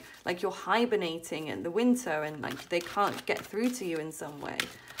 or like you're hibernating in the winter and like they can't get through to you in some way.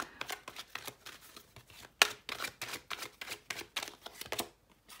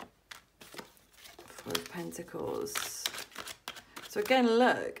 Four of Pentacles. So again,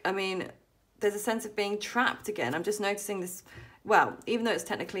 look, I mean, there's a sense of being trapped again. I'm just noticing this, well, even though it's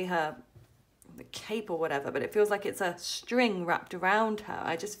technically her cape or whatever, but it feels like it's a string wrapped around her.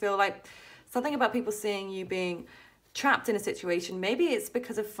 I just feel like something about people seeing you being trapped in a situation. Maybe it's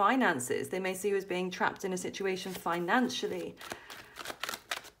because of finances. They may see you as being trapped in a situation financially.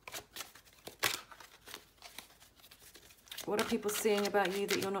 What are people seeing about you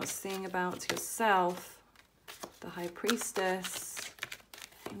that you're not seeing about yourself? The High Priestess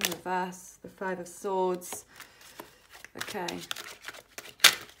in reverse, the Five of Swords. Okay.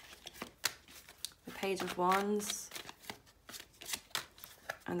 Page of Wands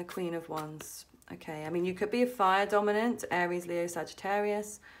and the Queen of Wands. Okay, I mean, you could be a fire dominant, Aries, Leo,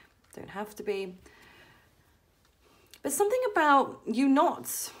 Sagittarius. Don't have to be. But something about you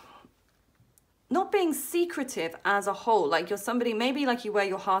not being secretive as a whole. Like you're somebody, maybe like you wear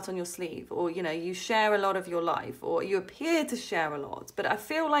your heart on your sleeve, or, you know, you share a lot of your life, or you appear to share a lot. But I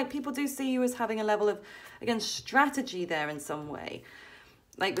feel like people do see you as having a level of, again, strategy there in some way.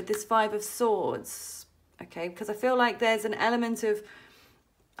 Like with this Five of Swords, okay? Because I feel like there's an element of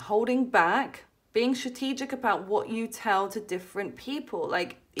holding back, being strategic about what you tell to different people.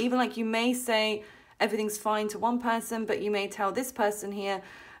 Like, even like you may say everything's fine to one person, but you may tell this person here,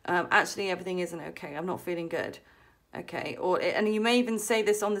 actually everything isn't okay. I'm not feeling good. Okay, and you may even say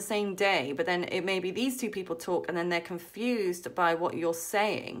this on the same day, but then it may be these two people talk and then they're confused by what you're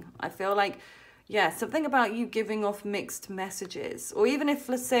saying. I feel like, yeah, something about you giving off mixed messages. Or even if,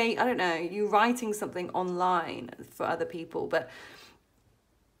 let's say, I don't know, you writing something online for other people, but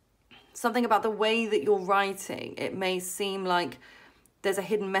something about the way that you're writing, it may seem like there's a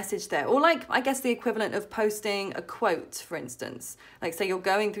hidden message there. Or like, I guess the equivalent of posting a quote, for instance. Like, say you're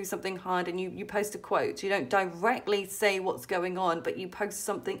going through something hard and you post a quote. You don't directly say what's going on, but you post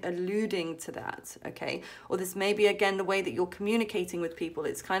something alluding to that, okay? Or this may be, again, the way that you're communicating with people.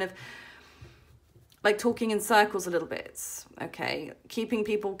 It's kind of like talking in circles a little bit, okay? Keeping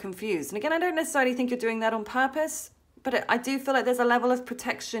people confused. And again, I don't necessarily think you're doing that on purpose, but I do feel like there's a level of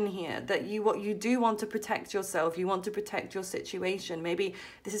protection here that you do want to protect yourself. You want to protect your situation. Maybe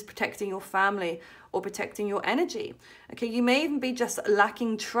this is protecting your family or protecting your energy. Okay, you may even be just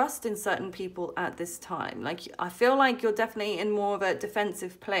lacking trust in certain people at this time. Like, I feel like you're definitely in more of a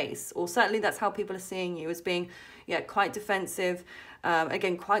defensive place, or certainly that's how people are seeing you, as being, yeah, quite defensive,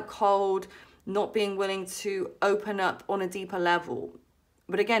 again, quite cold, not being willing to open up on a deeper level.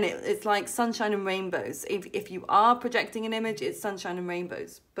 But again, it's like sunshine and rainbows. If you are projecting an image, it's sunshine and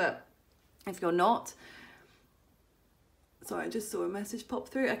rainbows. But if you're not, sorry, I just saw a message pop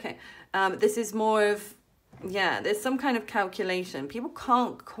through. Okay, this is more of, yeah, there's some kind of calculation. People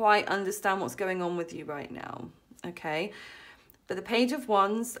can't quite understand what's going on with you right now. Okay, but the Page of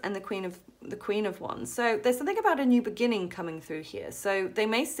Wands and the Queen of Wands. So there's something about a new beginning coming through here. So they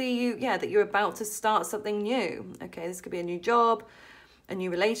may see you, yeah, that you're about to start something new. Okay, this could be a new job, a new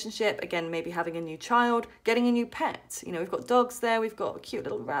relationship, again, maybe having a new child, getting a new pet. You know, we've got dogs there, we've got cute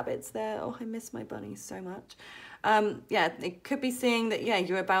little rabbits there. Oh, I miss my bunnies so much. Yeah, it could be seeing that, yeah,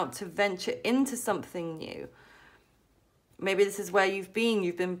 you're about to venture into something new. Maybe this is where you've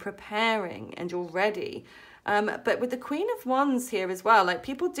been preparing and you're ready. But with the Queen of Wands here as well, like,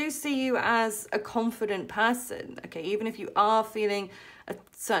 people do see you as a confident person, okay? Even if you are feeling a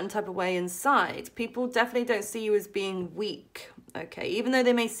certain type of way inside, people definitely don't see you as being weak, okay? Even though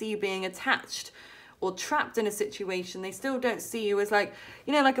they may see you being attached or trapped in a situation, they still don't see you as, like,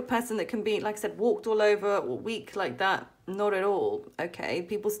 you know, like a person that can be, like I said, walked all over or weak like that. Not at all, okay?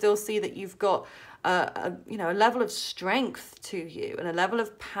 People still see that you've got you know, a level of strength to you and a level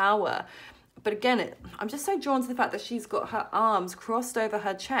of power. But again, I'm just so drawn to the fact that she's got her arms crossed over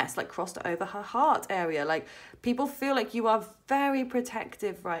her chest, like crossed over her heart area. Like, people feel like you are very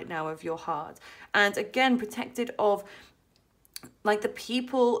protective right now of your heart. And again, protected of, like, the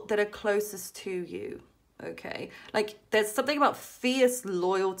people that are closest to you. okay? Like there's something about fierce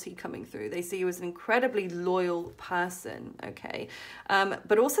loyalty coming through. They see you as an incredibly loyal person, okay?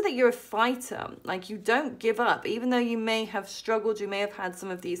 But also that you're a fighter, like you don't give up, even though you may have struggled, you may have had some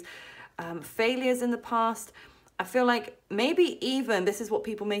of these failures in the past. I feel like maybe even this is what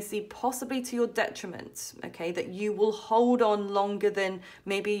people may see possibly to your detriment, okay? That you will hold on longer than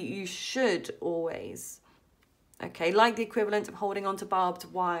maybe you should always, okay? Like the equivalent of holding on to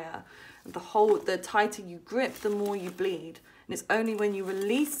barbed wire. The tighter you grip, the more you bleed. And it's only when you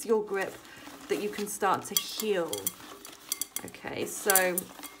release your grip that you can start to heal. Okay, so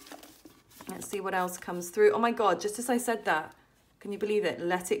let's see what else comes through. Oh my God, just as I said that, can you believe it?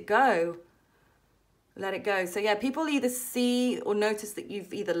 Let it go. Let it go. So yeah, people either see or notice that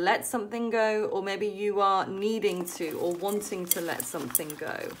you've either let something go, or maybe you are needing to or wanting to let something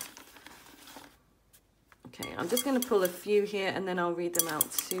go. Okay, I'm just going to pull a few here and then I'll read them out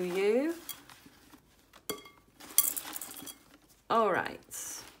to you. All right.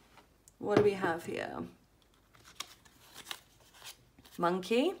 What do we have here?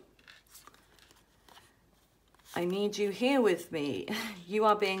 Monkey. I need you here with me. You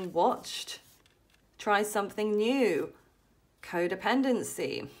are being watched. Try something new.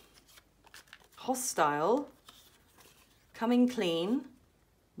 Codependency. Hostile. Coming clean.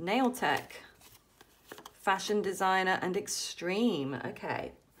 Nail tech. Fashion designer and extreme.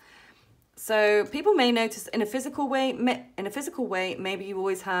 Okay. So people may notice in a physical way, maybe you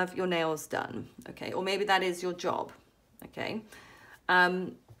always have your nails done. Okay. Or maybe that is your job. Okay.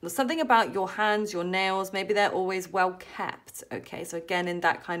 There's something about your hands, your nails, maybe they're always well kept. Okay, so again, in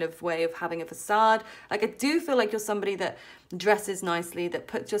that kind of way of having a facade, like I do feel like you're somebody that dresses nicely, that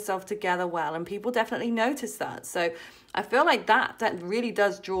puts yourself together well, and people definitely notice that. So I feel like that really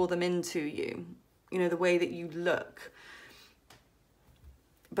does draw them into you, you know, the way that you look.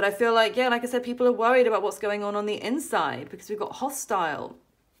 But I feel like, yeah, like I said, people are worried about what's going on the inside because we've got hostile.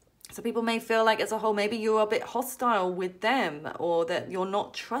 So people may feel like as a whole, maybe you're a bit hostile with them, or that you're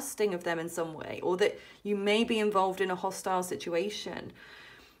not trusting of them in some way, or that you may be involved in a hostile situation.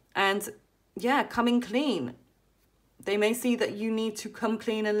 And yeah, coming clean. They may see that you need to come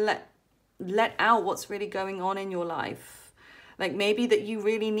clean and let out what's really going on in your life. Like maybe that you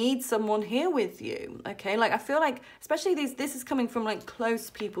really need someone here with you. Okay, like I feel like especially this is coming from like close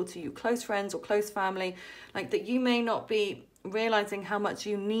people to you, close friends or close family, like that you may not be realizing how much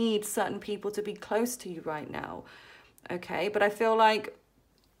you need certain people to be close to you right now. Okay, but I feel like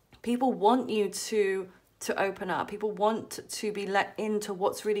people want you to open up. People want to be let into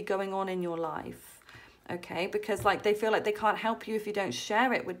what's really going on in your life. Okay, because like they feel like they can't help you if you don't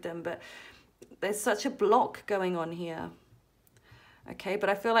share it with them, but there's such a block going on here. Okay, but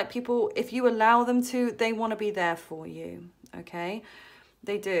I feel like people, if you allow them to, they want to be there for you. Okay,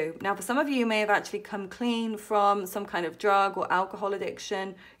 they do. Now, for some of you, you may have actually come clean from some kind of drug or alcohol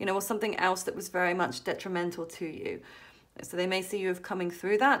addiction, you know, or something else that was very much detrimental to you. So they may see you as coming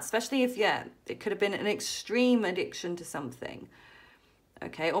through that, especially if, yeah, it could have been an extreme addiction to something.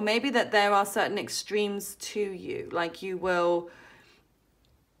 Okay, or maybe that there are certain extremes to you, like you'll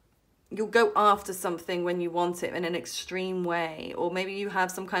go after something when you want it in an extreme way, or maybe you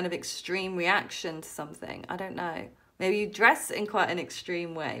have some kind of extreme reaction to something. I don't know. Maybe you dress in quite an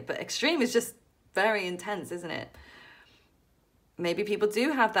extreme way, but extreme is just very intense, isn't it? Maybe people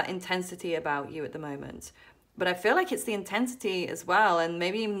do have that intensity about you at the moment, but I feel like it's the intensity as well, and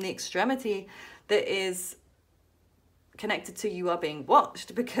maybe even the extremity that is connected to you are being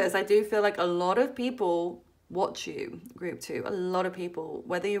watched, because I do feel like a lot of people watch you, group 2, a lot of people,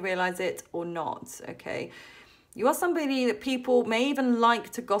 whether you realize it or not. Okay, you are somebody that people may even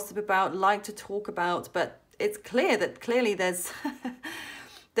like to gossip about, like to talk about, but it's clear that clearly there's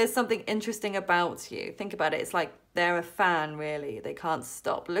there's something interesting about you. Think about it. It's like they're a fan, really. They can't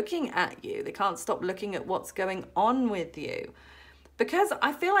stop looking at you. They can't stop looking at what's going on with you. Because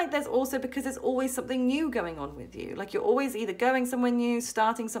I feel like there's always something new going on with you. Like you're always either going somewhere new,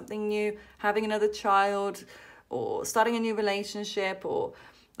 starting something new, having another child, or starting a new relationship, or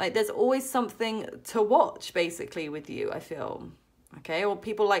like there's always something to watch basically with you, I feel. Okay, or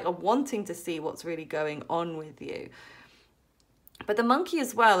people like are wanting to see what's really going on with you. But the monkey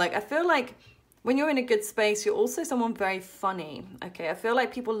as well, like I feel like when you're in a good space, you're also someone very funny. Okay, I feel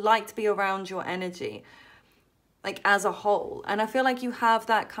like people like to be around your energy, like as a whole. And I feel like you have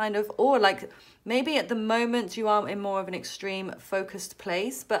that kind of, or like maybe at the moment you are in more of an extreme focused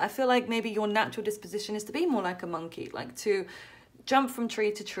place, but I feel like maybe your natural disposition is to be more like a monkey, like to jump from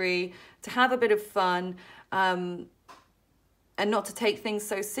tree to tree, to have a bit of fun, and not to take things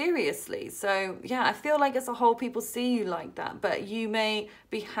so seriously. So yeah, I feel like as a whole people see you like that, but you may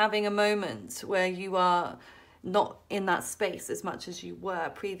be having a moment where you are not in that space as much as you were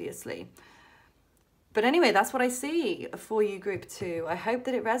previously. But anyway, that's what I see for you, group 2. I hope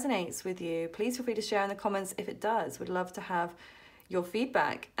that it resonates with you. Please feel free to share in the comments if it does. Would love to have your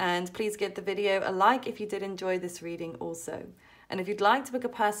feedback. And please give the video a like if you did enjoy this reading also. And if you'd like to book a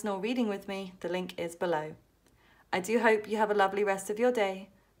personal reading with me, the link is below. I do hope you have a lovely rest of your day.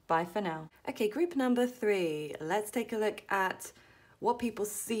 Bye for now. Okay, group number 3. Let's take a look at what people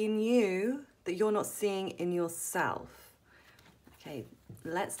see in you that you're not seeing in yourself. Okay,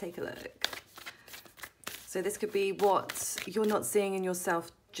 let's take a look. So this could be what you're not seeing in yourself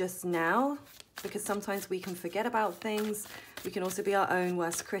just now, because sometimes we can forget about things. We can also be our own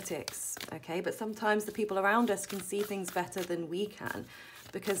worst critics, okay? But sometimes the people around us can see things better than we can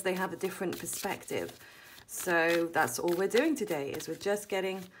because they have a different perspective. So that's all we're doing today, is we're just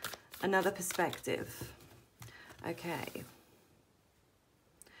getting another perspective. Okay.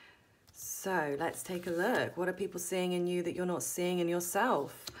 So let's take a look. What are people seeing in you that you're not seeing in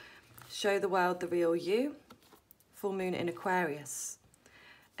yourself? Show the world the real you. Full moon in Aquarius.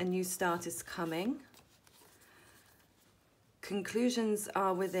 A new start is coming. Conclusions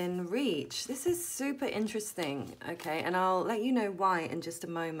are within reach. This is super interesting, okay? And I'll let you know why in just a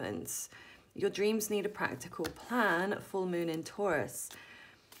moment. Your dreams need a practical plan. Full moon in Taurus.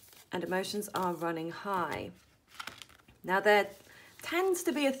 And emotions are running high. Now there tends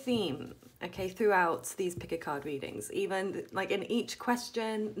to be a theme, okay, throughout these pick a card readings, even like in each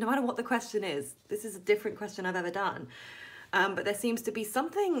question, no matter what the question is. This is a different question I've ever done, but there seems to be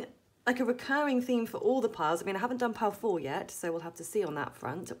something like a recurring theme for all the piles. I mean, I haven't done pile 4 yet, so we'll have to see on that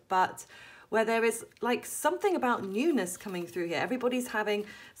front, but where there is like something about newness coming through here. Everybody's having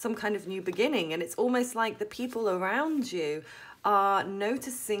some kind of new beginning, and it's almost like the people around you are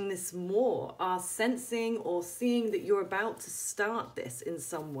noticing this more, are sensing or seeing that you're about to start this in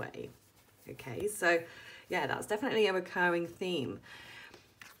some way. Okay, so yeah, that's definitely a recurring theme.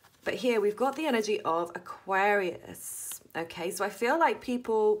 But here we've got the energy of Aquarius. Okay, so I feel like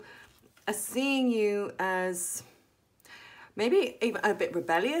people are seeing you as maybe even a bit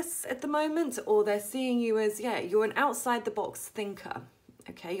rebellious at the moment, or they're seeing you as, yeah, you're an outside the box thinker.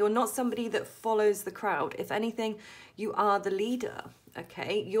 Okay, you're not somebody that follows the crowd. If anything, you are the leader.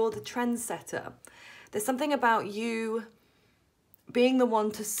 Okay, you're the trendsetter. There's something about you being the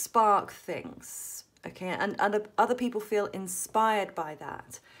one to spark things, okay, and other people feel inspired by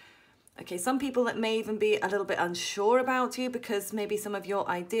that. Okay, some people that may even be a little bit unsure about you because maybe some of your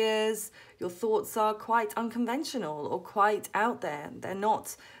ideas, your thoughts are quite unconventional or quite out there. They're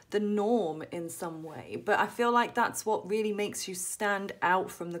not the norm in some way, but I feel like that's what really makes you stand out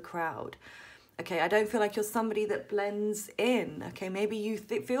from the crowd. Okay, I don't feel like you're somebody that blends in. Okay, maybe you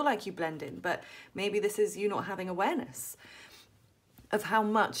feel like you blend in, but maybe this is you not having awareness of how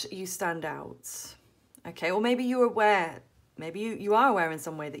much you stand out. Okay, or maybe you're aware, maybe you are aware in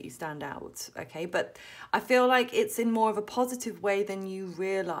some way that you stand out. Okay, but I feel like it's in more of a positive way than you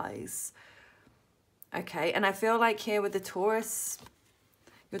realize. Okay, and I feel like here with the Taurus,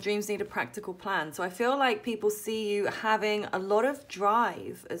 your dreams need a practical plan. So I feel like people see you having a lot of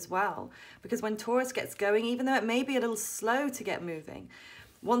drive as well. Because when Taurus gets going, even though it may be a little slow to get moving,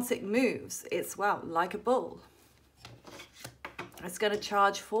 once it moves, it's, well, like a bull. It's going to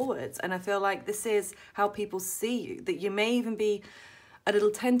charge forwards. And I feel like this is how people see you. That you may even be a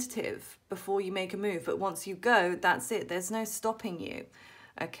little tentative before you make a move. But once you go, that's it. There's no stopping you.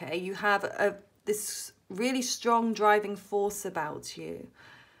 Okay, you have this really strong driving force about you.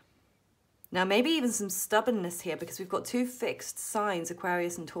 Now, maybe even some stubbornness here because we've got 2 fixed signs,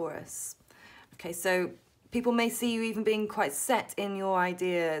 Aquarius and Taurus. Okay, so people may see you even being quite set in your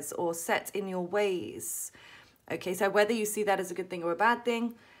ideas or set in your ways. Okay, so whether you see that as a good thing or a bad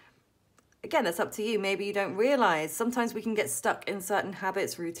thing, again, that's up to you. Maybe you don't realize. Sometimes we can get stuck in certain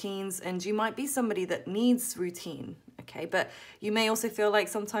habits, routines, and you might be somebody that needs routine. Okay, but you may also feel like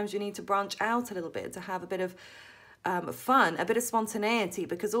sometimes you need to branch out a little bit to have a bit of fun, a bit of spontaneity,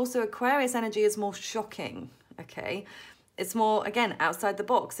 because also Aquarius energy is more shocking, okay? It's more, again, outside the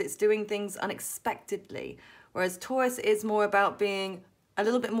box. It's doing things unexpectedly, whereas Taurus is more about being a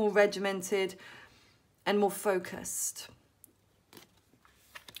little bit more regimented and more focused.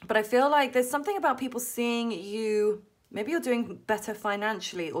 But I feel like there's something about people seeing you, maybe you're doing better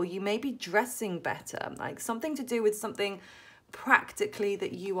financially, or you may be dressing better, like something to do with something practically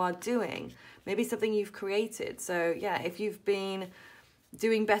that you are doing, maybe something you've created. So yeah, if you've been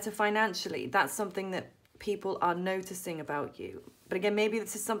doing better financially, that's something that people are noticing about you. But again, maybe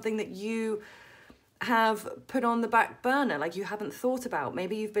this is something that you have put on the back burner, like you haven't thought about.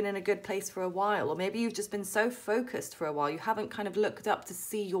 Maybe you've been in a good place for a while, or maybe you've just been so focused for a while you haven't kind of looked up to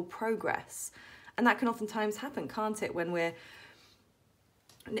see your progress. And that can oftentimes happen, can't it, when we're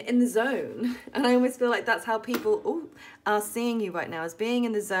in the zone? And I almost feel like that's how people are seeing you right now, as being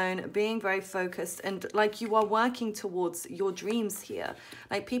in the zone, being very focused, and like you are working towards your dreams here.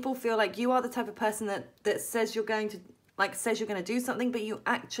 Like people feel like you are the type of person that says you're going to, like says you're going to do something, but you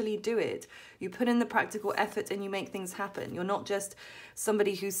actually do it. You put in the practical effort and you make things happen. You're not just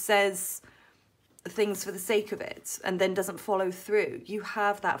somebody who says things for the sake of it and then doesn't follow through. You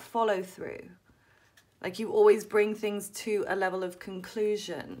have that follow through. Like you always bring things to a level of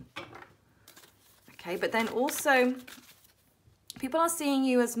conclusion. Okay, but then also people are seeing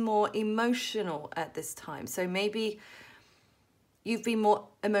you as more emotional at this time. So maybe you've been more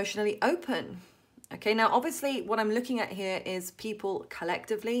emotionally open. Okay, now obviously what I'm looking at here is people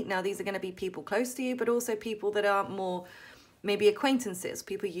collectively. Now these are going to be people close to you, but also people that are more maybe acquaintances,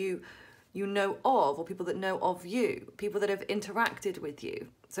 people you know of, or people that know of you, people that have interacted with you.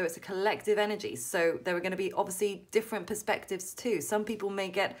 So it's a collective energy. So there are going to be obviously different perspectives too. Some people may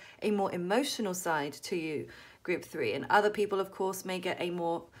get a more emotional side to you, group 3, and other people, of course, may get a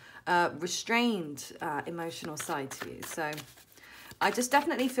more restrained emotional side to you. So I just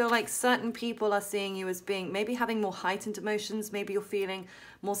definitely feel like certain people are seeing you as being maybe having more heightened emotions. Maybe you're feeling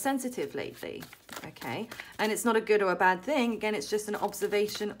more sensitive lately, okay? And it's not a good or a bad thing. Again, it's just an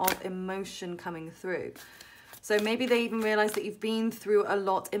observation of emotion coming through. So maybe they even realize that you've been through a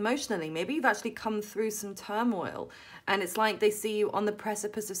lot emotionally. Maybe you've actually come through some turmoil, and it's like they see you on the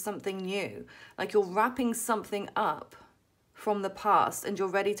precipice of something new. Like you're wrapping something up from the past and you're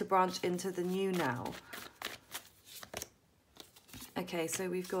ready to branch into the new now. Okay, so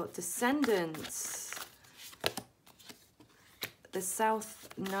we've got Descendants, the South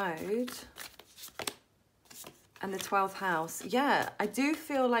Node, and the 12th house. Yeah, I do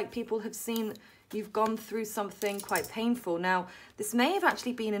feel like people have seen you've gone through something quite painful. Now, this may have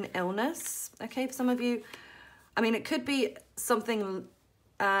actually been an illness, okay, for some of you. I mean, it could be something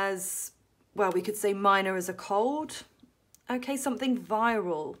as, well, we could say minor as a cold. Okay, something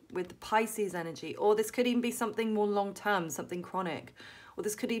viral with the Pisces energy, or this could even be something more long-term, something chronic, or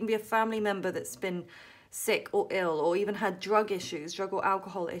this could even be a family member that's been sick or ill, or even had drug issues, drug or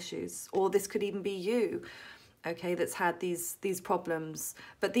alcohol issues, or this could even be you, okay, that's had these problems.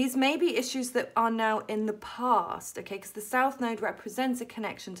 But these may be issues that are now in the past, okay, because the South Node represents a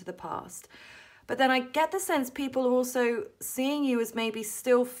connection to the past. But then I get the sense people are also seeing you as maybe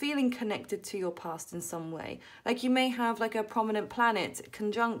still feeling connected to your past in some way. Like you may have like a prominent planet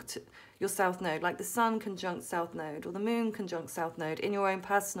conjunct your South Node, like the Sun conjunct South Node, or the Moon conjunct South Node in your own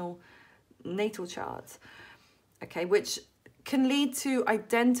personal natal chart. Okay, which can lead to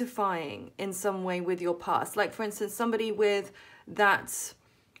identifying in some way with your past. Like for instance, somebody with that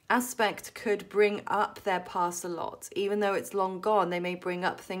aspect could bring up their past a lot. Even though it's long gone, they may bring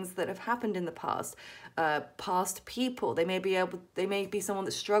up things that have happened in the past, past people. They may be someone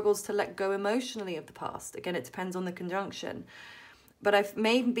that struggles to let go emotionally of the past. Again, it depends on the conjunction. But I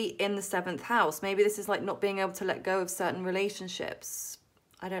may be in the 7th house. Maybe this is like not being able to let go of certain relationships.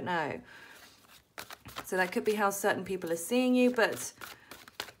 I don't know. So that could be how certain people are seeing you, but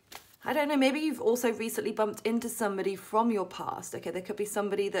I don't know, maybe you've also recently bumped into somebody from your past. Okay, there could be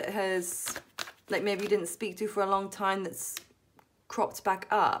somebody that has, like maybe you didn't speak to for a long time that's cropped back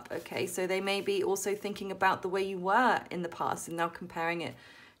up. Okay, so they may be also thinking about the way you were in the past and now comparing it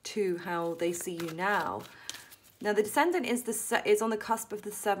to how they see you now. Now the Descendant is on the cusp of the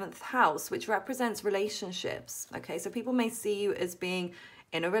 7th house, which represents relationships. Okay, so people may see you as being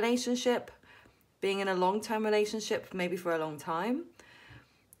in a relationship, being in a long-term relationship, maybe for a long time.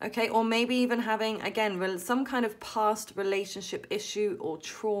 Okay, or maybe even having, again, some kind of past relationship issue or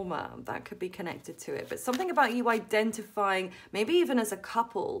trauma that could be connected to it. But something about you identifying, maybe even as a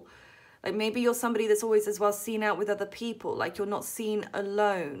couple, like maybe you're somebody that's always as well seen out with other people, like you're not seen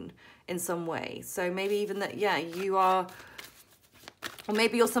alone in some way. So maybe even that, yeah, you are, or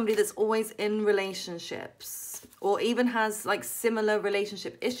maybe you're somebody that's always in relationships, or even has like similar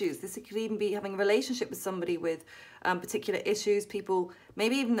relationship issues. This could even be having a relationship with somebody with particular issues, people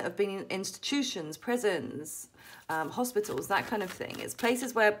maybe even that have been in institutions, prisons, hospitals, that kind of thing. It's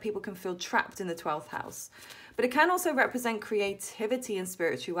places where people can feel trapped in the 12th house. But it can also represent creativity and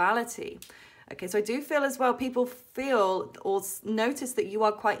spirituality. Okay, so I do feel as well people feel or notice that you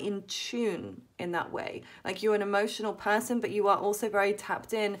are quite in tune in that way. Like you're an emotional person, but you are also very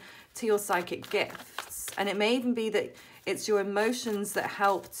tapped in to your psychic gifts. And it may even be that it's your emotions that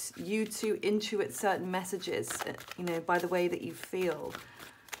helped you to intuit certain messages, you know, by the way that you feel.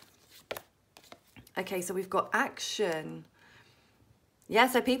 Okay, so we've got action. Yeah,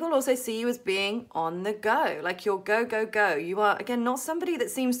 so people also see you as being on the go, like you're go, go, go. You are, again, not somebody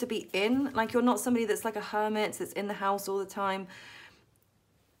that seems to be in, like you're not somebody that's like a hermit, that's in the house all the time.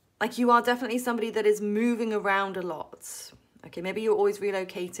 Like you are definitely somebody that is moving around a lot. Okay, maybe you're always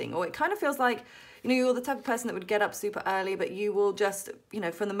relocating, or it kind of feels like, you know, you're the type of person that would get up super early, but you will just, you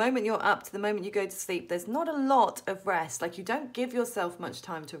know, from the moment you're up to the moment you go to sleep, there's not a lot of rest. Like you don't give yourself much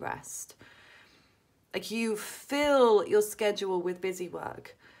time to rest. Like you fill your schedule with busy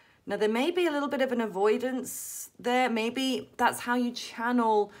work. Now there may be a little bit of an avoidance there. Maybe that's how you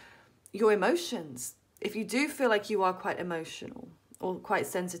channel your emotions. If you do feel like you are quite emotional or quite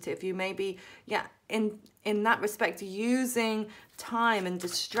sensitive, you may be, yeah, in that respect, using time and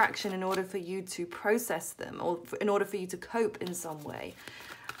distraction in order for you to process them, or in order for you to cope in some way.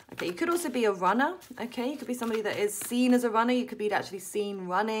 Okay, you could also be a runner, okay? You could be somebody that is seen as a runner. You could be actually seen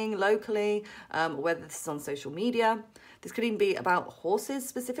running locally, whether this is on social media. This could even be about horses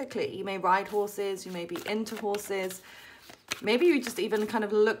specifically. You may ride horses, you may be into horses. Maybe you just even kind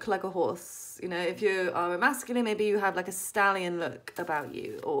of look like a horse. You know, if you are a masculine, maybe you have like a stallion look about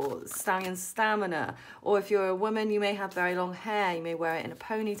you, or stallion stamina. Or if you're a woman, you may have very long hair. You may wear it in a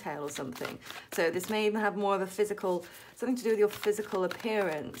ponytail or something. So this may even have more of a physical, something to do with your physical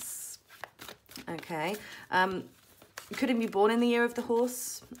appearance. Okay. You could even be born in the year of the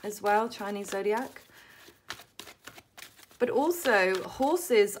horse as well, Chinese zodiac. But also,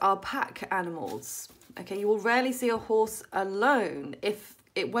 horses are pack animals. Okay, you will rarely see a horse alone. If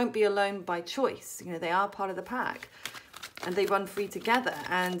it won't be alone by choice. You know, they are part of the pack and they run free together.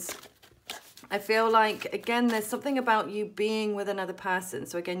 And I feel like, again, there's something about you being with another person.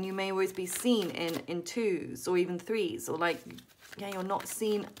 So again, you may always be seen in twos or even threes, or like, yeah, you're not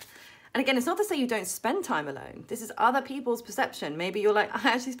seen. And again, it's not to say you don't spend time alone. This is other people's perception. Maybe you're like, I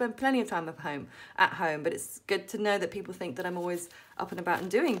actually spend plenty of time at home, but it's good to know that people think that I'm always up and about and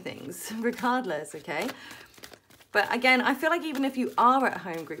doing things regardless, okay? But again, I feel like even if you are at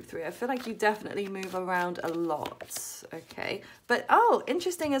home, group 3, I feel like you definitely move around a lot, okay? But, oh,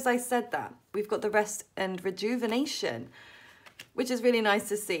 interesting as I said that, we've got the rest and rejuvenation, which is really nice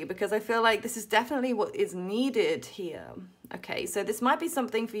to see, because I feel like this is definitely what is needed here, okay? So this might be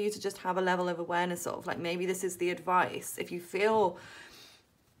something for you to just have a level of awareness of, like maybe this is the advice. If you feel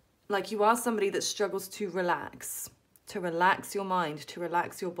like you are somebody that struggles to relax your mind, to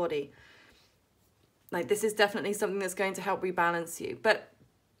relax your body, like this is definitely something that's going to help rebalance you. But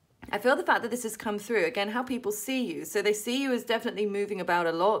I feel the fact that this has come through, again, how people see you. So they see you as definitely moving about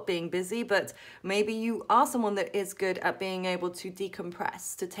a lot, being busy, but maybe you are someone that is good at being able to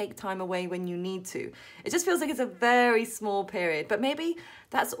decompress, to take time away when you need to. It just feels like it's a very small period, but maybe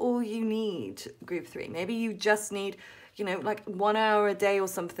that's all you need, group 3. Maybe you just need, you know, like 1 hour a day or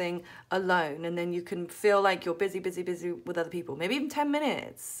something alone, and then you can feel like you're busy with other people. Maybe even 10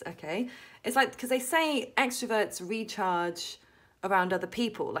 minutes, okay? It's like, because they say extroverts recharge around other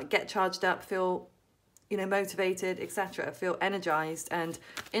people, like get charged up, feel, you know, motivated, etc., feel energized, and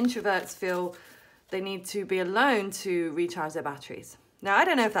introverts feel they need to be alone to recharge their batteries. Now, I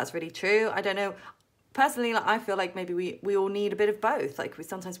don't know if that's really true. I don't know. Personally, like, I feel like maybe we all need a bit of both. Like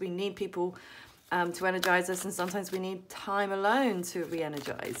sometimes we need people to energize us, and sometimes we need time alone to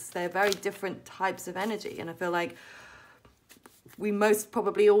re-energize. They're very different types of energy, and I feel like we most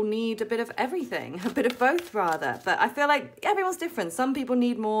probably all need a bit of everything, a bit of both rather. But I feel like everyone's different. Some people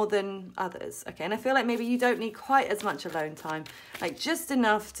need more than others, okay? And I feel like maybe you don't need quite as much alone time, like just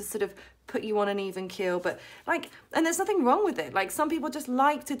enough to sort of put you on an even keel. But like, and there's nothing wrong with it. Like some people just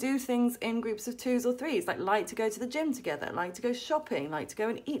like to do things in groups of 2s or 3s, like to go to the gym together, like to go shopping, like to go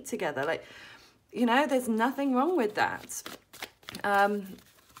and eat together. Like, you know, there's nothing wrong with that.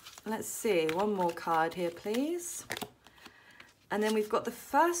 Let's see, one more card here, please. And then we've got the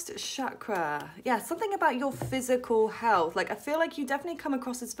first chakra. Yeah, something about your physical health. Like, I feel like you definitely come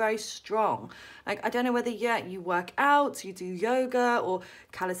across as very strong. Like, I don't know whether, yeah, you work out, you do yoga or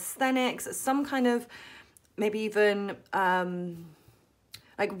calisthenics, some kind of, maybe even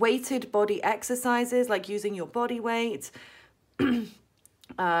like weighted body exercises, like using your body weight.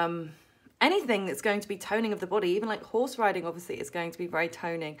 Anything that's going to be toning of the body, even like horse riding, obviously, is going to be very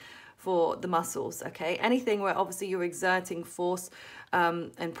toning for the muscles, okay? Anything where obviously you're exerting force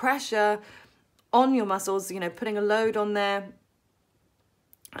and pressure on your muscles, you know, putting a load on there,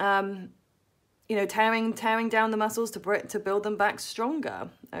 you know, tearing down the muscles to build them back stronger,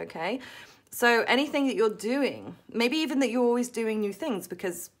 okay? So anything that you're doing, maybe even that you're always doing new things,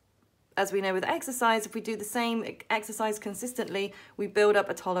 because as we know with exercise, if we do the same exercise consistently, we build up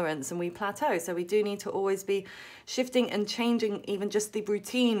a tolerance and we plateau. So we do need to always be shifting and changing even just the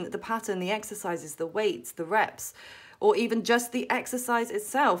routine, the pattern, the exercises, the weights, the reps, or even just the exercise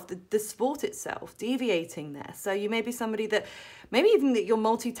itself, the sport itself, deviating there. So you may be somebody that, maybe even that you're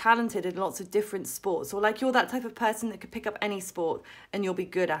multi-talented in lots of different sports, or like you're that type of person that could pick up any sport and you'll be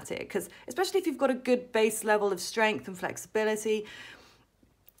good at it. Because especially if you've got a good base level of strength and flexibility,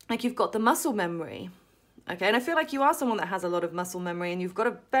 like you've got the muscle memory, okay? And I feel like you are someone that has a lot of muscle memory and you've got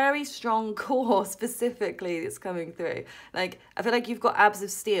a very strong core specifically that's coming through. Like, I feel like you've got abs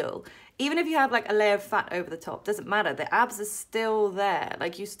of steel. Even if you have like a layer of fat over the top, doesn't matter. The abs are still there.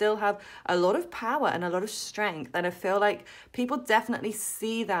 Like you still have a lot of power and a lot of strength. And I feel like people definitely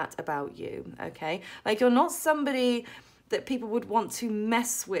see that about you, okay? Like you're not somebody that people would want to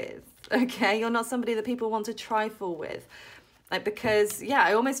mess with, okay? You're not somebody that people want to trifle with. Like, because, yeah,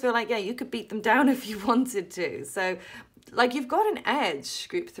 I almost feel like, yeah, you could beat them down if you wanted to. So, like, you've got an edge,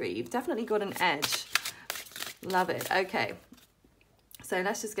 group 3. You've definitely got an edge. Love it. Okay. So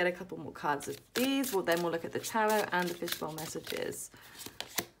let's just get a couple more cards of these. Then we'll look at the tarot and the fishbowl messages.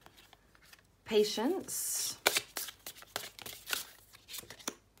 Patience.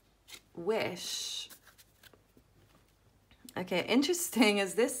 Wish. Okay, interesting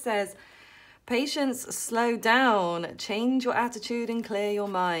as this says, patience, slow down, change your attitude and clear your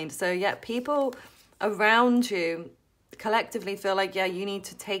mind. So yeah, people around you collectively feel like, yeah, you need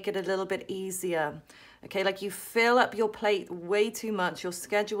to take it a little bit easier. Okay, like you fill up your plate way too much, your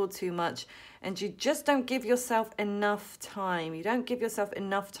schedule too much, and you just don't give yourself enough time. You don't give yourself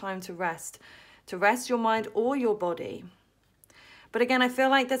enough time to rest your mind or your body. But again, I feel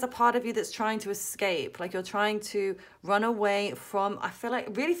like there's a part of you that's trying to escape, like you're trying to run away from,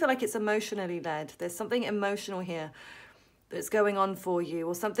 really feel like it's emotionally led. There's something emotional here that's going on for you,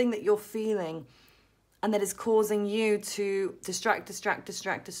 or something that you're feeling and that is causing you to distract.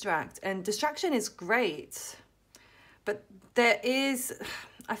 And distraction is great, but there is,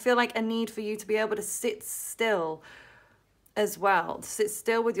 I feel like, a need for you to be able to sit still as well, to sit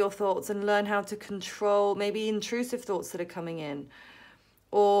still with your thoughts and learn how to control maybe intrusive thoughts that are coming in,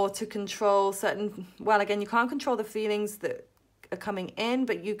 or to control certain, well, again, you can't control the feelings that are coming in,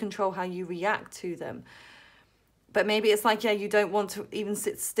 but you control how you react to them. But maybe it's like, yeah, you don't want to even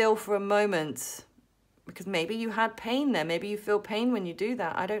sit still for a moment because maybe you had pain there. Maybe you feel pain when you do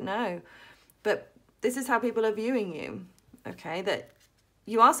that. I don't know. But this is how people are viewing you, okay? That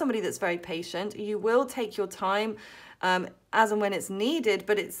you are somebody that's very patient. You will take your time as and when it's needed,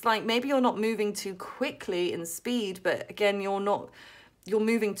 but it's like maybe you're not moving too quickly in speed, but again, you're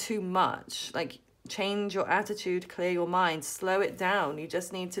moving too much. Like, change your attitude, clear your mind, slow it down. You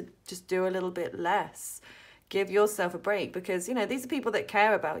just need to just do a little bit less. Give yourself a break, because, you know, these are people that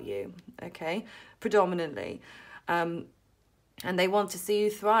care about you, okay, predominantly. And they want to see you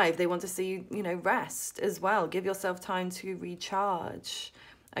thrive. They want to see you, you know, rest as well. Give yourself time to recharge.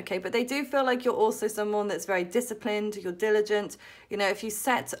 Okay, but they do feel like you're also someone that's very disciplined, you're diligent. You know, if you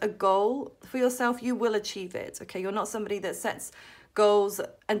set a goal for yourself, you will achieve it. Okay, you're not somebody that sets goals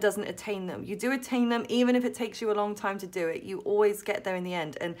and doesn't attain them. You do attain them, even if it takes you a long time to do it. You always get there in the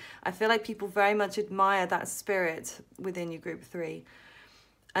end. And I feel like people very much admire that spirit within you, group 3.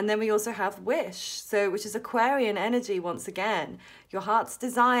 And then we also have wish, so which is Aquarian energy once again. Your heart's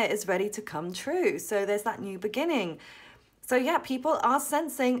desire is ready to come true. So there's that new beginning. So yeah, people are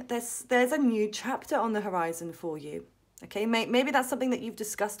sensing there's a new chapter on the horizon for you. Okay, maybe that's something that you've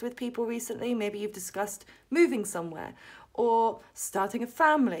discussed with people recently. Maybe you've discussed moving somewhere, or starting a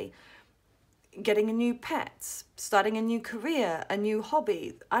family, getting a new pet, starting a new career, a new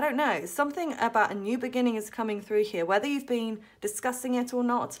hobby. I don't know. Something about a new beginning is coming through here. Whether you've been discussing it or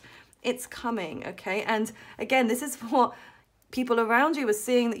not, it's coming, okay? And again, this is what people around you are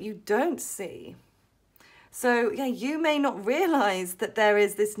seeing that you don't see. So yeah, you may not realize that there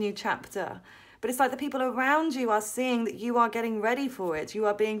is this new chapter, but it's like the people around you are seeing that you are getting ready for it. You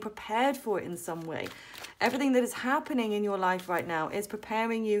are being prepared for it in some way. Everything that is happening in your life right now is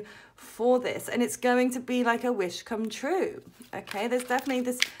preparing you for this. And it's going to be like a wish come true. Okay, there's definitely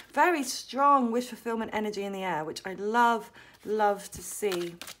this very strong wish fulfillment energy in the air, which I love to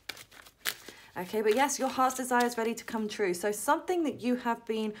see. Okay, but yes, your heart's desire is ready to come true. So something that you have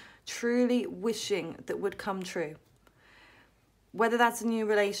been truly wishing that would come true. Whether that's a new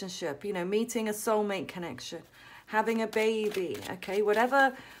relationship, you know, meeting a soulmate connection, having a baby, okay,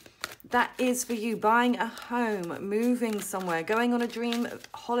 whatever that is for you, buying a home, moving somewhere, going on a dream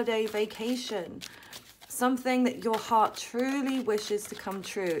holiday vacation, something that your heart truly wishes to come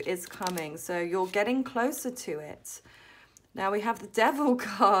true is coming. So you're getting closer to it. Now we have the devil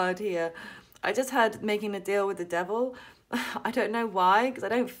card here. I just had making a deal with the devil. I don't know why, because I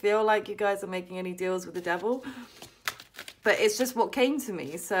don't feel like you guys are making any deals with the devil. But it's just what came to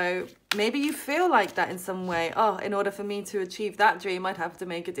me. So maybe you feel like that in some way. Oh, in order for me to achieve that dream, I'd have to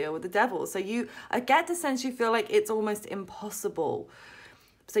make a deal with the devil. So I get the sense you feel like it's almost impossible.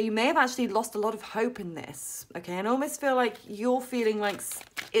 So you may have actually lost a lot of hope in this, okay? And I almost feel like you're feeling like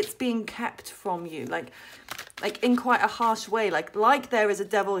it's being kept from you, like in quite a harsh way, like there is a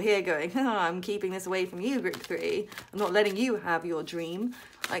devil here going, oh, I'm keeping this away from you, group 3. I'm not letting you have your dream.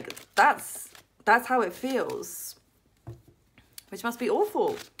 Like that's how it feels, which must be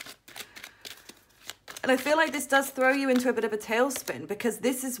awful. And I feel like this does throw you into a bit of a tailspin, because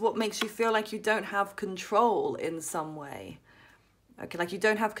this is what makes you feel like you don't have control in some way. Okay, like you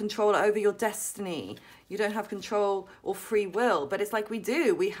don't have control over your destiny. You don't have control or free will. But it's like we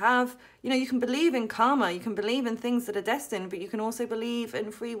do. We have, you can believe in karma. You can believe in things that are destined, but you can also believe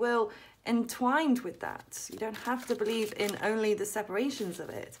in free will entwined with that. You don't have to believe in only the separations of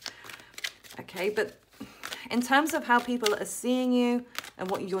it. Okay, but in terms of how people are seeing you and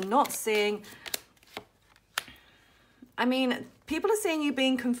what you're not seeing, I mean, people are seeing you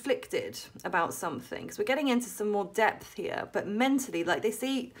being conflicted about something. So we're getting into some more depth here, but mentally, like they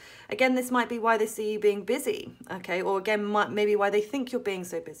see, again, this might be why they see you being busy, okay? Or again, maybe why they think you're being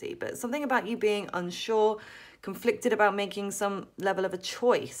so busy, but something about you being unsure, conflicted about making some level of a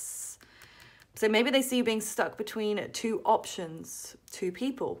choice. So maybe they see you being stuck between 2 options, 2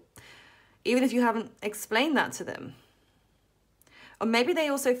 people, even if you haven't explained that to them. Or maybe they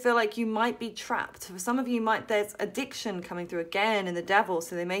also feel like you might be trapped. For some of you, there's addiction coming through again in the devil.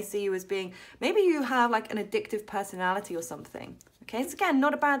 So they may see you as being, maybe you have like an addictive personality or something. Okay, it's again,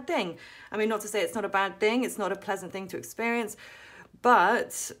 not a bad thing. I mean, not to say it's not a bad thing. It's not a pleasant thing to experience.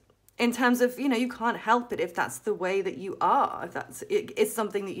 But in terms of, you can't help it if that's the way that you are. If it's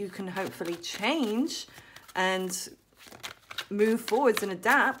something that you can hopefully change and move forwards and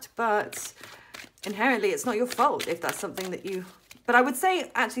adapt. But inherently, it's not your fault if that's something that you... But I would say,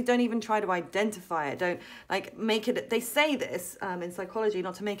 actually, don't even try to identify it. Don't make it, they say this in psychology,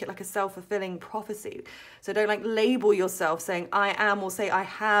 not to make it like a self-fulfilling prophecy. So don't label yourself saying I am, or say I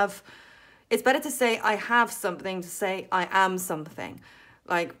have. It's better to say I have something to say I am something.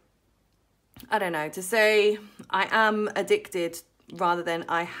 I don't know, to say I am addicted rather than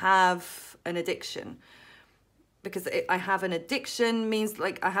I have an addiction. Because I have an addiction means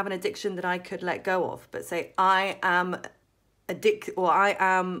I have an addiction that I could let go of. But say I am addicted, or I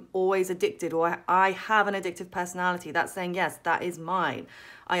am always addicted, or I have an addictive personality. That's saying, yes, that is mine.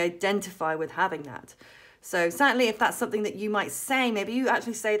 I identify with having that. So certainly if that's something that you might say, maybe you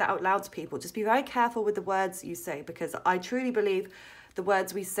actually say that out loud to people. Just be very careful with the words you say, because I truly believe the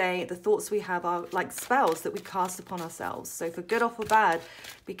words we say, the thoughts we have are like spells that we cast upon ourselves. So for good or for bad,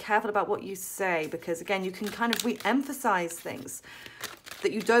 be careful about what you say, because again, you can kind of re-emphasize things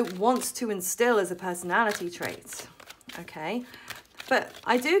that you don't want to instill as a personality trait. Okay, but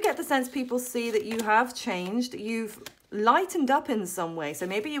I do get the sense people see that you have changed, you've lightened up in some way. So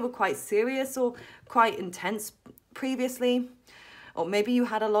maybe you were quite serious or quite intense previously, or maybe you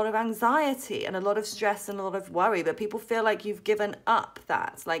had a lot of anxiety and a lot of stress and a lot of worry, but people feel like you've given up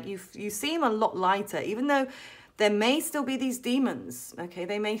that. Like you seem a lot lighter, even though there may still be these demons, okay?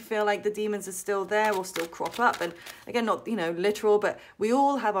 They may feel like the demons are still there or still crop up. And again, not, literal, but we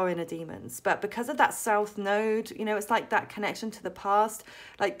all have our inner demons. But because of that south node, it's like that connection to the past,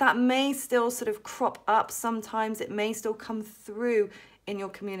 like that may still sort of crop up sometimes. It may still come through in your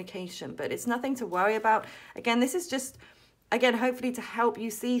communication, but it's nothing to worry about. Again, this is just... Again, hopefully to help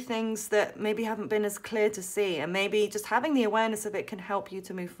you see things that maybe haven't been as clear to see, and maybe just having the awareness of it can help you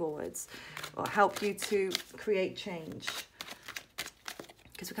to move forwards or help you to create change.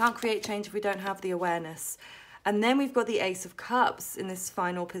 Because we can't create change if we don't have the awareness. And then we've got the Ace of Cups in this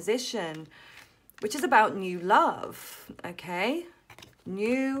final position, which is about new love, okay?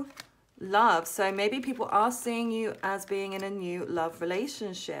 New love. So maybe people are seeing you as being in a new love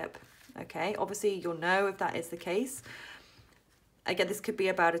relationship, okay? Obviously, you'll know if that is the case. Again, this could be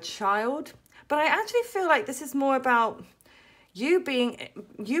about a child, but I actually feel like this is more about you being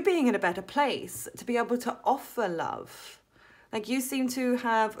in a better place to be able to offer love. Like you seem to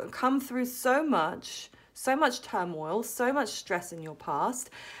have come through so much turmoil, so much stress in your past.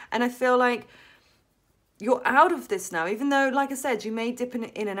 And I feel like you're out of this now, even though, like I said, you may dip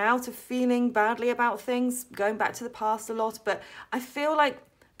in and out of feeling badly about things, going back to the past a lot. But I feel like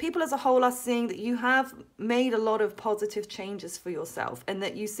people as a whole are seeing that you have made a lot of positive changes for yourself, and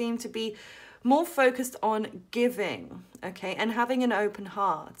that you seem to be more focused on giving, okay, and having an open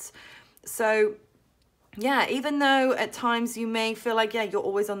heart. So yeah, even though at times you may feel like, yeah, you're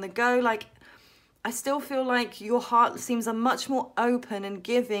always on the go, like, I still feel like your heart seems a much more open and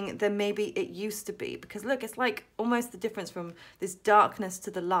giving than maybe it used to be. Because look, it's like almost the difference from this darkness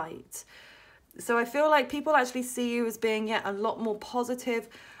to the light. So I feel like people actually see you as being, yeah, a lot more positive,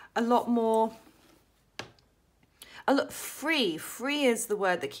 a lot more, free. Free is the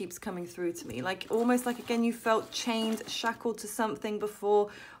word that keeps coming through to me. Like almost like, again, you felt chained, shackled to something before,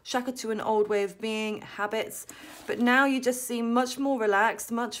 shackled to an old way of being, habits. But now you just seem much more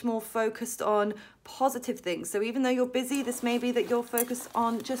relaxed, much more focused on positive things. So even though you're busy, this may be that you're focused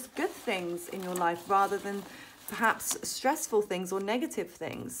on just good things in your life rather than perhaps stressful things or negative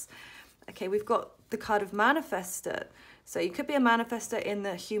things. Okay, we've got the card of manifestor. So you could be a manifestor in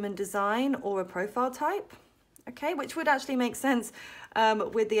the human design or a profile type. Okay, which would actually make sense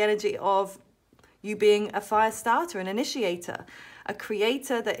with the energy of you being a fire starter, an initiator, a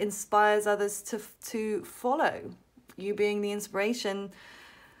creator that inspires others to follow, you being the inspiration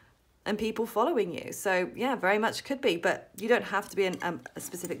and people following you. So yeah, very much could be, but you don't have to be a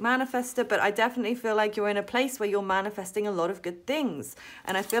specific manifestor, but I definitely feel like you're in a place where you're manifesting a lot of good things.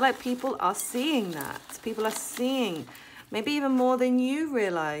 And I feel like people are seeing that. People are seeing maybe even more than you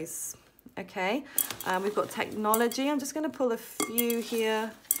realize. Okay, we've got technology. I'm just going to pull a few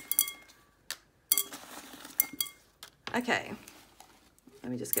here. Okay, let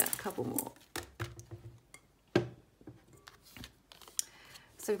me just get a couple more.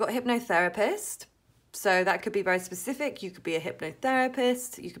 So we've got hypnotherapist. So that could be very specific. You could be a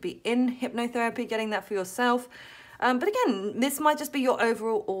hypnotherapist. You could be in hypnotherapy, getting that for yourself. But again, this might just be your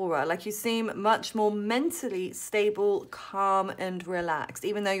overall aura. Like you seem much more mentally stable, calm, and relaxed.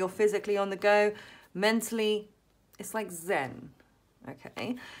 Even though you're physically on the go, mentally, it's like zen.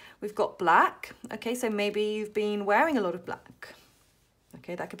 Okay, we've got black. Okay, so maybe you've been wearing a lot of black.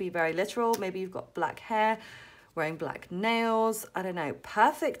 Okay, that could be very literal. Maybe you've got black hair, wearing black nails. I don't know,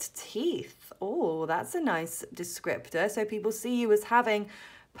 perfect teeth. Oh, that's a nice descriptor. So people see you as having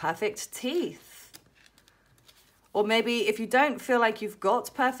perfect teeth. Or maybe if you don't feel like you've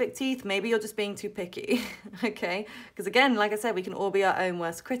got perfect teeth, maybe you're just being too picky, okay? Because again, like I said, we can all be our own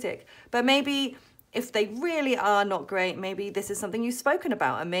worst critic. But maybe if they really are not great, maybe this is something you've spoken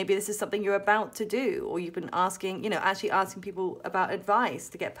about, and maybe this is something you're about to do, or you've been asking, you know, actually asking people about advice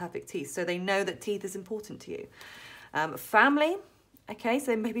to get perfect teeth, so they know that teeth is important to you. Family. Okay,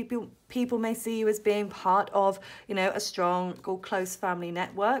 so maybe people may see you as being part of, you know, a strong or close family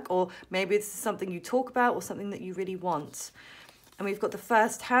network, or maybe this is something you talk about or something that you really want. And we've got the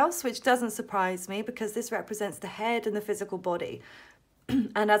first house, which doesn't surprise me because this represents the head and the physical body.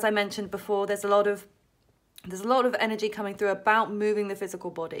 And as I mentioned before, there's a lot of energy coming through about moving the physical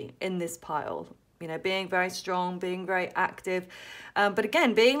body in this pile. You know, being very strong, being very active. But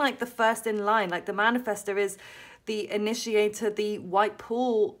again, being like the first in line, like the manifestor is the initiator, the white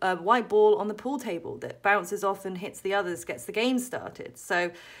ball on the pool table that bounces off and hits the others, gets the game started.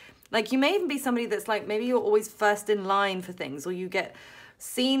 So like you may even be somebody that's like, maybe you're always first in line for things, or you get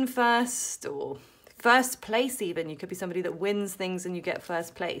seen first, or first place even. You could be somebody that wins things and you get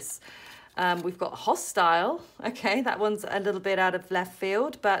first place. We've got hostile. Okay, that one's a little bit out of left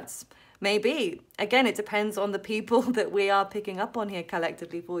field, but maybe. Again, it depends on the people that we are picking up on here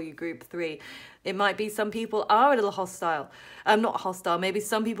collectively for you, group 3. It might be some people are a little hostile. Not hostile. Maybe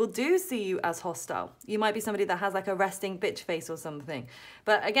some people do see you as hostile. You might be somebody that has like a resting bitch face or something.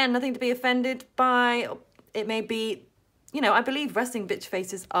 But again, nothing to be offended by. It may be, you know, I believe resting bitch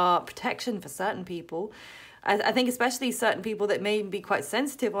faces are protection for certain people. I think especially certain people that may be quite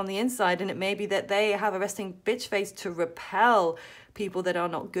sensitive on the inside, and it may be that they have a resting bitch face to repel people that are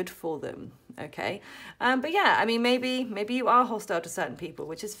not good for them, okay? But yeah, I mean, maybe you are hostile to certain people,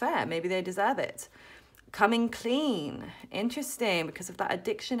 which is fair. Maybe they deserve it. Coming clean, interesting, because of that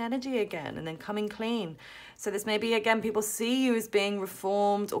addiction energy again, and then coming clean. So this may be, again, people see you as being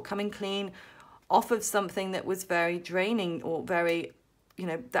reformed or coming clean off of something that was very draining or very, you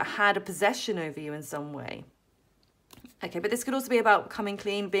know, that had a possession over you in some way. Okay, but this could also be about coming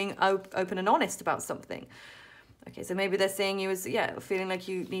clean, being open and honest about something. Okay, so maybe they're seeing you as, yeah, feeling like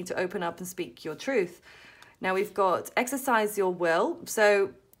you need to open up and speak your truth. Now we've got exercise your will.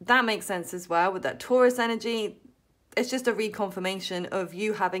 So that makes sense as well with that Taurus energy. It's just a reconfirmation of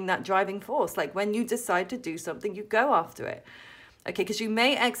you having that driving force. Like when you decide to do something, you go after it. Okay, because you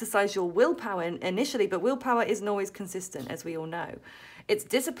may exercise your willpower initially, but willpower isn't always consistent, as we all know. It's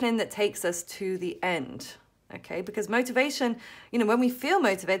discipline that takes us to the end. Okay, because motivation, you know, when we feel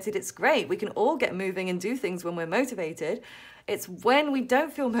motivated, it's great. We can all get moving and do things when we're motivated. It's when we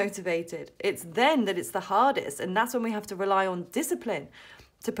don't feel motivated, it's then that it's the hardest. And that's when we have to rely on discipline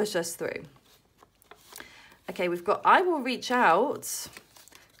to push us through. Okay, we've got I will reach out,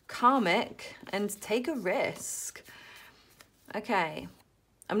 karmic, and take a risk. Okay,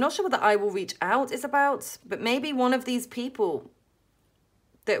 I'm not sure what the I will reach out is about, but maybe one of these people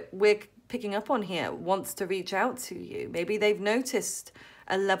that we're picking up on here wants to reach out to you. Maybe they've noticed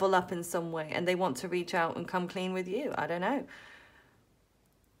a level up in some way and they want to reach out and come clean with you. I don't know.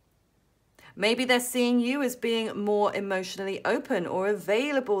 Maybe they're seeing you as being more emotionally open or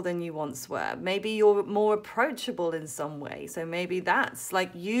available than you once were. Maybe you're more approachable in some way. So maybe that's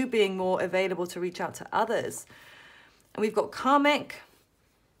like you being more available to reach out to others. And we've got karmic.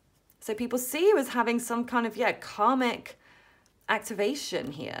 So people see you as having some kind of, karmic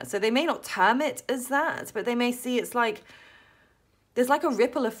activation here. So they may not term it as that, but they may see it's like, there's like a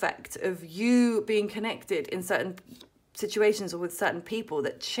ripple effect of you being connected in certain situations or with certain people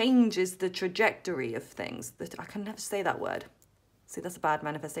that changes the trajectory of things. That I can never say that word. See, that's a bad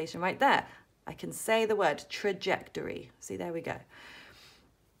manifestation right there. I can say the word trajectory. See, there we go.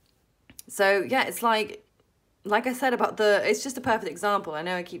 So yeah, it's like I said about it's just a perfect example. I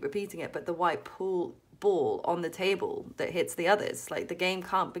know I keep repeating it, but the white pool ball on the table that hits the others. Like the game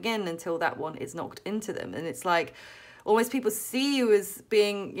can't begin until that one is knocked into them. And it's like, almost people see you as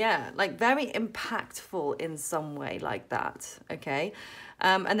being, like very impactful in some way like that, okay?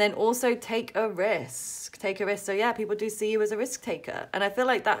 And then also take a risk. So yeah, people do see you as a risk taker. And I feel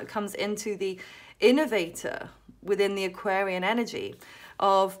like that comes into the innovator within the Aquarian energy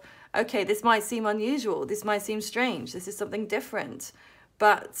of, okay, this might seem unusual. This might seem strange. This is something different.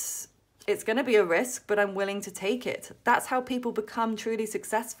 But it's going to be a risk, but I'm willing to take it. That's how people become truly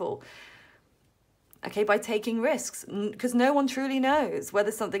successful. Okay, by taking risks, because no one truly knows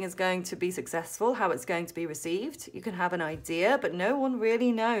whether something is going to be successful, how it's going to be received. You can have an idea, but no one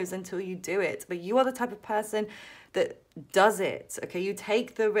really knows until you do it. But you are the type of person that does it. Okay, you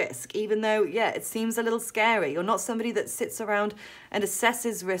take the risk, even though, it seems a little scary. You're not somebody that sits around and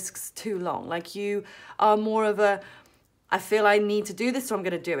assesses risks too long. Like you are more of a, I feel I need to do this, so I'm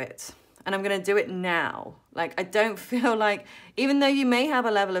going to do it. And I'm going to do it now. Like, I don't feel like, even though you may have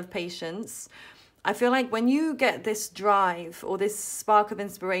a level of patience, I feel like when you get this drive or this spark of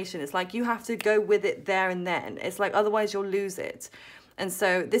inspiration, it's like you have to go with it there and then. It's like otherwise you'll lose it. And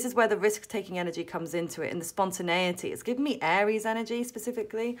so this is where the risk-taking energy comes into it and the spontaneity. It's giving me Aries energy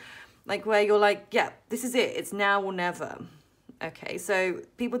specifically, like where you're like, this is it. It's now or never. Okay, so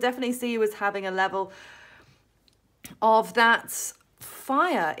people definitely see you as having a level of that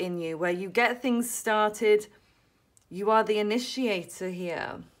fire in you where you get things started. You are the initiator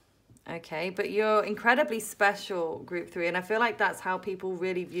here. Okay, but you're incredibly special, group 3, and I feel like that's how people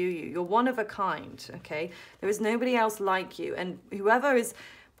really view you. You're one of a kind, okay? There is nobody else like you, and whoever is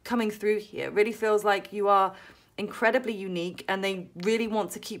coming through here really feels like you are incredibly unique, and they really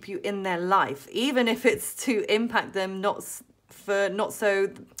want to keep you in their life, even if it's to impact them not so,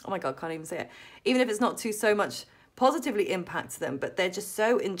 oh my God, can't even say it. Even if it's not to so much positively impact them, but they're just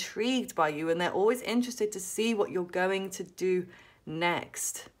so intrigued by you, and they're always interested to see what you're going to do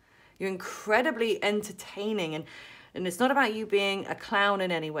next. You're incredibly entertaining, and it's not about you being a clown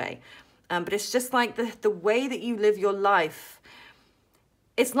in any way, but it's just like the way that you live your life.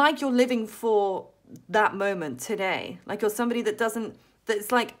 It's like you're living for that moment today. Like you're somebody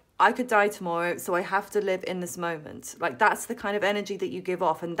that's like, I could die tomorrow, so I have to live in this moment. Like that's the kind of energy that you give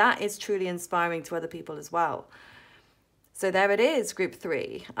off, and that is truly inspiring to other people as well. So there it is, group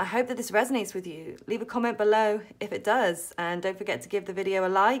 3. I hope that this resonates with you. Leave a comment below if it does. And don't forget to give the video a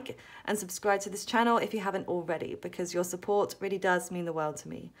like and subscribe to this channel if you haven't already, because your support really does mean the world to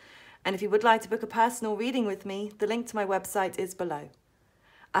me. And if you would like to book a personal reading with me, the link to my website is below.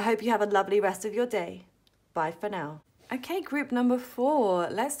 I hope you have a lovely rest of your day. Bye for now. Okay, group number 4.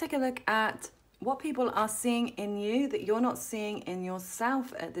 Let's take a look at what people are seeing in you that you're not seeing in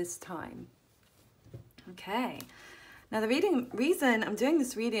yourself at this time. Okay. Now the reason I'm doing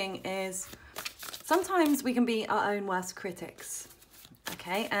this reading is sometimes we can be our own worst critics,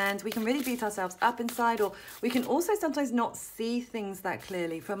 okay? And we can really beat ourselves up inside, or we can also sometimes not see things that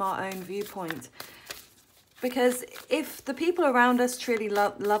clearly from our own viewpoint. Because if the people around us truly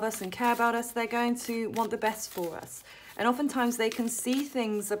love us and care about us, they're going to want the best for us. And oftentimes they can see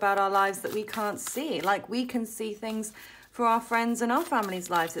things about our lives that we can't see. Like we can see things for our friends and our family's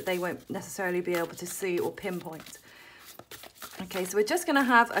lives that they won't necessarily be able to see or pinpoint. Okay, so we're just going to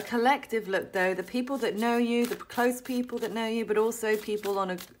have a collective look though, the people that know you, the close people that know you, but also people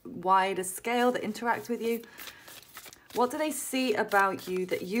on a wider scale that interact with you. What do they see about you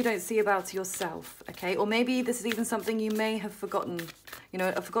that you don't see about yourself? Okay, or maybe this is even something you may have forgotten, you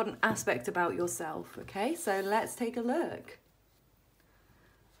know, a forgotten aspect about yourself. Okay, so let's take a look.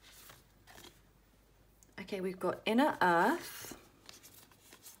 Okay, we've got Inner Earth,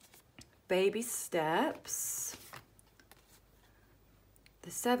 Baby Steps,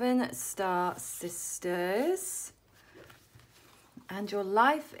 the 7 Star Sisters, and your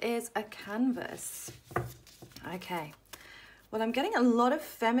life is a canvas. Okay, well, I'm getting a lot of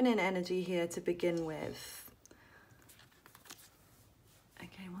feminine energy here to begin with.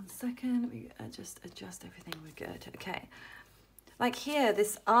 Okay, 1 second, we just adjust everything, we're good. Okay, like here,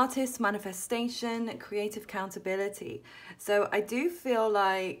 this artist manifestation, creative accountability. So I do feel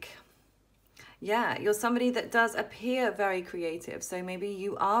like, yeah, you're somebody that does appear very creative. So maybe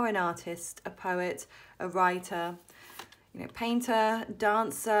you are an artist, a poet, a writer, you know, painter,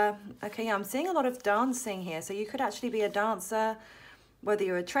 dancer. Okay, yeah, I'm seeing a lot of dancing here. So you could actually be a dancer, whether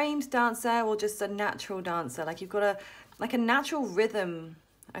you're a trained dancer or just a natural dancer. Like you've got a natural rhythm,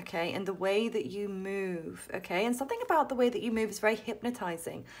 okay, and the way that you move, okay? And something about the way that you move is very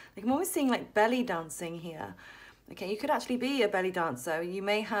hypnotizing. Like I'm always seeing like belly dancing here. Okay, you could actually be a belly dancer. You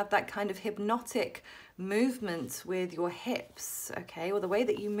may have that kind of hypnotic movement with your hips, okay? Or the way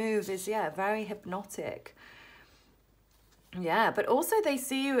that you move is, yeah, very hypnotic. Yeah, but also they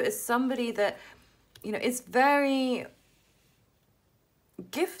see you as somebody that, you know, is very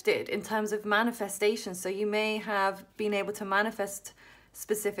gifted in terms of manifestation. So you may have been able to manifest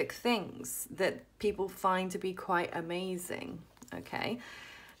specific things that people find to be quite amazing, okay?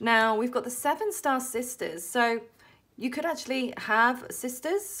 Now, we've got the 7 Star Sisters. So you could actually have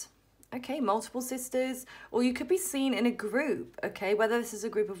sisters, okay, multiple sisters, or you could be seen in a group, okay? Whether this is a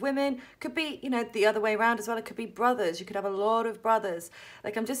group of women, could be, you know, the other way around as well. It could be brothers. You could have a lot of brothers.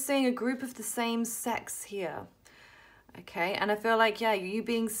 Like I'm just seeing a group of the same sex here. Okay, and I feel like, yeah, you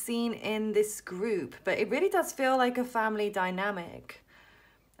being seen in this group, but it really does feel like a family dynamic.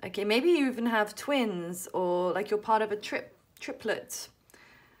 Okay, maybe you even have twins, or like you're part of a triplet,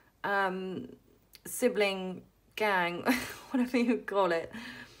 sibling gang, whatever you call it.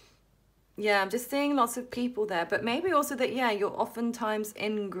 Yeah, I'm just seeing lots of people there, but maybe also that, yeah, you're oftentimes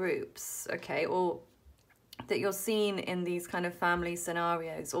in groups, okay, or that you're seen in these kind of family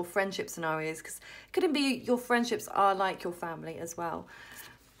scenarios or friendship scenarios, because it couldn't be your friendships are like your family as well.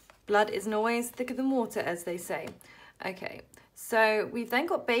 Blood isn't always thicker than water, as they say. Okay, so we've then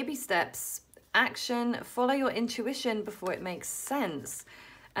got baby steps, action, follow your intuition before it makes sense.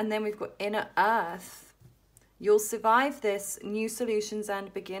 And then we've got inner earth. You'll survive this, new solutions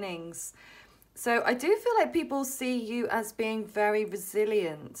and beginnings. So I do feel like people see you as being very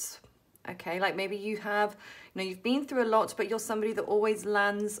resilient. Okay, like maybe you have, you know, you've been through a lot, but you're somebody that always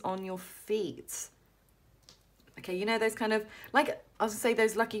lands on your feet. Okay, you know, those kind of, like, I was gonna say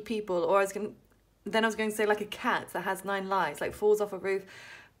those lucky people, or I was going to say like a cat that has 9 lives, like falls off a roof,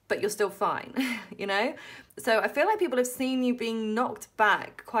 but you're still fine, you know? So I feel like people have seen you being knocked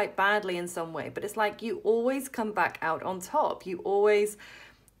back quite badly in some way, but it's like you always come back out on top. You always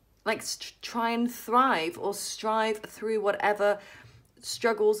like try and thrive or strive through whatever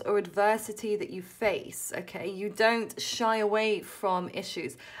struggles or adversity that you face, okay? You don't shy away from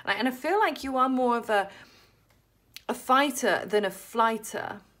issues. And I feel like you are more of a fighter than a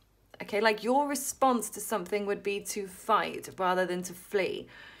flighter, okay? Like your response to something would be to fight rather than to flee.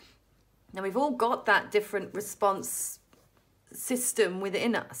 Now we've all got that different response system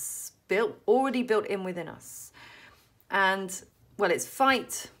within us, already built in within us. And well, it's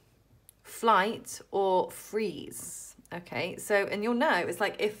fight, flight, or freeze. Okay, so, and you'll know, it's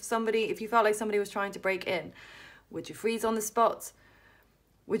like if you felt like somebody was trying to break in, would you freeze on the spot?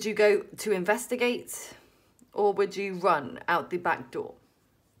 Would you go to investigate? Or would you run out the back door?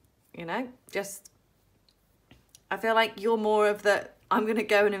 You know, just, I feel like you're more of the, I'm going to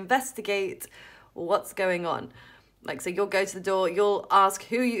go and investigate what's going on. Like, so you'll go to the door, you'll ask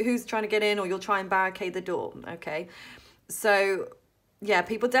who's trying to get in, or you'll try and barricade the door, okay? So yeah,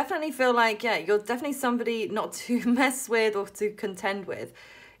 people definitely feel like, yeah, you're definitely somebody not to mess with or to contend with.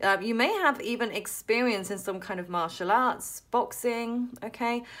 You may have even experience in some kind of martial arts, boxing,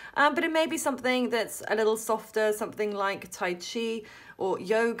 okay? But it may be something that's a little softer, something like Tai Chi or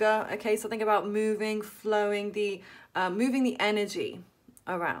yoga, okay? Something about moving, flowing, moving the energy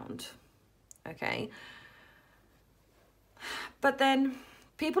around, okay? But then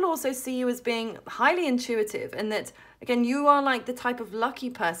people also see you as being highly intuitive, and that, again, you are like the type of lucky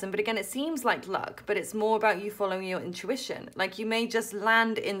person, but again, it seems like luck, but it's more about you following your intuition. Like you may just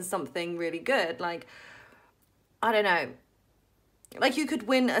land in something really good. Like, I don't know, like you could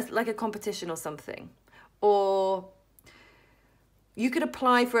win like a competition or something, or you could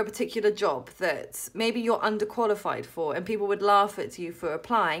apply for a particular job that maybe you're underqualified for, and people would laugh at you for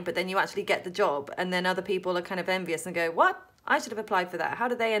applying, but then you actually get the job, and then other people are kind of envious and go, what? I should have applied for that. How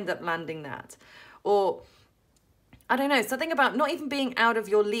did they end up landing that? Or I don't know, something about not even being out of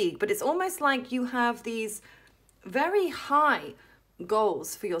your league, but it's almost like you have these very high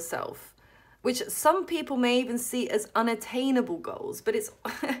goals for yourself, which some people may even see as unattainable goals, but it's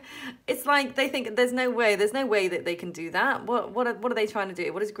it's like they think there's no way that they can do that. What are they trying to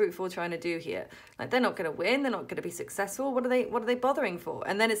do? What is Group 4 trying to do here? Like, they're not going to win, they're not going to be successful. What are they bothering for?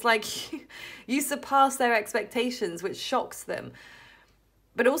 And then it's like you surpass their expectations, which shocks them,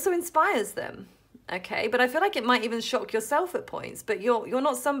 but also inspires them. Okay, but I feel like it might even shock yourself at points, but you're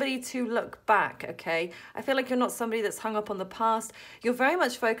not somebody to look back, okay? I feel like you're not somebody that's hung up on the past. You're very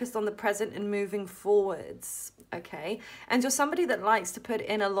much focused on the present and moving forwards, okay? And you're somebody that likes to put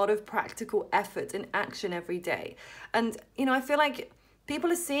in a lot of practical effort and action every day. And, you know, I feel like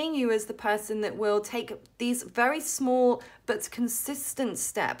people are seeing you as the person that will take these very small but consistent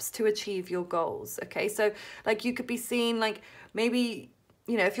steps to achieve your goals, okay? So, like, you could be seen, like, maybe,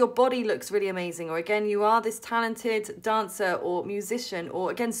 you know, if your body looks really amazing, or again, you are this talented dancer or musician,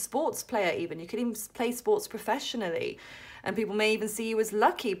 or again, sports player even. You could even play sports professionally, and people may even see you as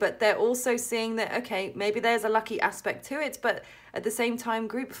lucky, but they're also seeing that, okay, maybe there's a lucky aspect to it, but at the same time,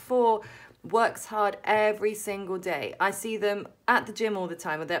 Group 4 works hard every single day. I see them at the gym all the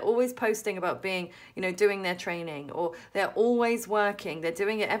time, and they're always posting about being, you know, doing their training, or they're always working. They're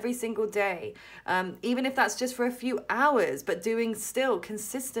doing it every single day, even if that's just for a few hours, but doing still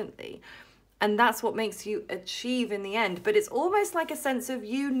consistently. And that's what makes you achieve in the end. But it's almost like a sense of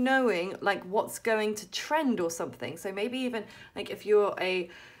you knowing like what's going to trend or something. So maybe even like if you're a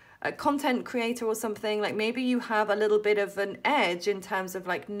content creator or something, like maybe you have a little bit of an edge in terms of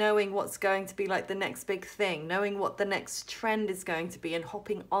like knowing what's going to be like the next big thing, knowing what the next trend is going to be and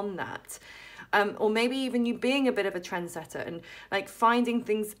hopping on that. Or maybe even you being a bit of a trendsetter and like finding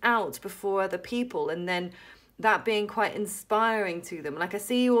things out before other people, and then that being quite inspiring to them. Like I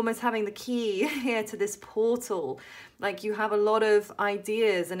see you almost having the key here to this portal. Like you have a lot of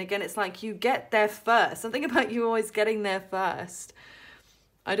ideas, and again, it's like you get there first. Something about you always getting there first.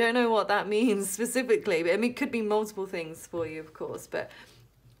 I don't know what that means specifically, but I mean, it could be multiple things for you, of course. But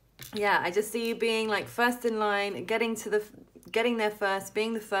yeah, I just see you being like first in line, getting there first,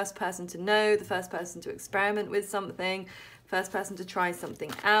 being the first person to know, the first person to experiment with something, first person to try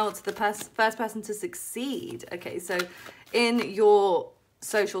something out, the first person to succeed. Okay, so in your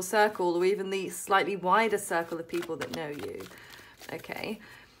social circle, or even the slightly wider circle of people that know you. Okay,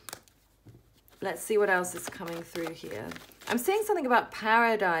 let's see what else is coming through here. I'm seeing something about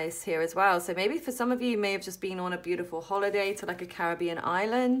paradise here as well. So maybe for some of you may have just been on a beautiful holiday to like a Caribbean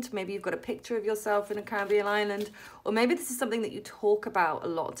island. Maybe you've got a picture of yourself in a Caribbean island, or maybe this is something that you talk about a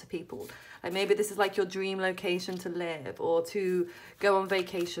lot to people. Like maybe this is like your dream location to live or to go on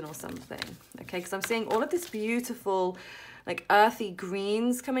vacation or something. Okay, because I'm seeing all of this beautiful like earthy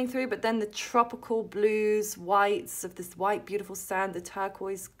greens coming through, but then the tropical blues, whites of this white beautiful sand, the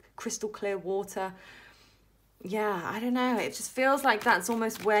turquoise crystal clear water. Yeah, I don't know. It just feels like that's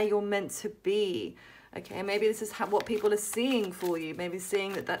almost where you're meant to be. Okay, maybe this is what people are seeing for you. Maybe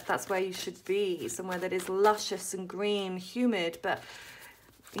seeing that's where you should be. Somewhere that is luscious and green, humid, but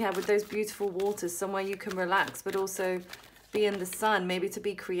yeah, with those beautiful waters. Somewhere you can relax, but also be in the sun, maybe to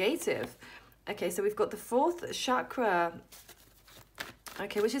be creative. Okay, so we've got the 4th chakra.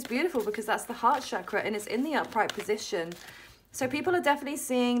 Okay, which is beautiful because that's the heart chakra and it's in the upright position. So people are definitely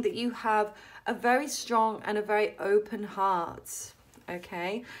seeing that you have a very strong and a very open heart,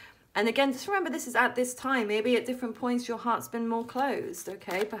 okay? And again, just remember this is at this time. Maybe at different points your heart's been more closed,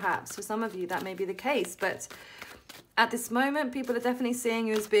 okay? Perhaps for some of you that may be the case, but at this moment, people are definitely seeing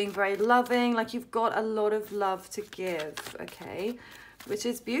you as being very loving, like you've got a lot of love to give, okay? Which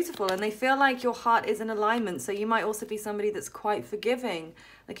is beautiful, and they feel like your heart is in alignment. So you might also be somebody that's quite forgiving,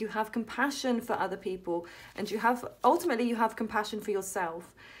 like you have compassion for other people, and you have ultimately you have compassion for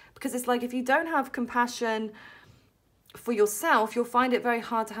yourself, because it's like if you don't have compassion for yourself, you'll find it very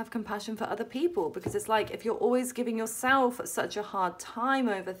hard to have compassion for other people, because it's like if you're always giving yourself such a hard time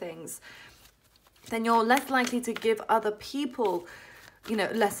over things, then you're less likely to give other people, you know,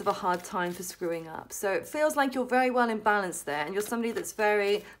 less of a hard time for screwing up. So it feels like you're very well in balance there, and you're somebody that's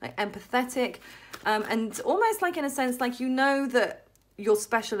very like empathetic, and almost like in a sense like you know that you're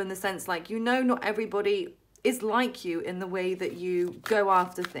special, in the sense like you know not everybody is like you in the way that you go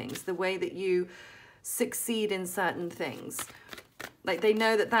after things, the way that you succeed in certain things. Like they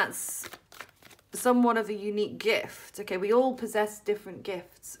know that that's somewhat of a unique gift. Okay, we all possess different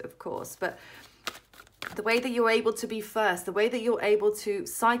gifts, of course, but the way that you're able to be first, the way that you're able to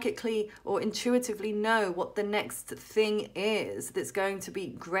psychically or intuitively know what the next thing is that's going to be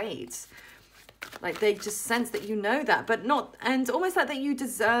great. Like they just sense that you know that, but not, and almost like that you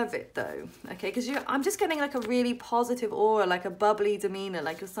deserve it though, okay? Because I'm just getting like a really positive aura, like a bubbly demeanor,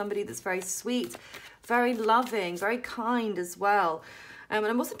 like you're somebody that's very sweet, very loving, very kind as well. And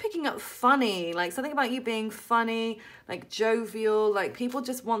I'm also picking up funny, like something about you being funny, like jovial, like people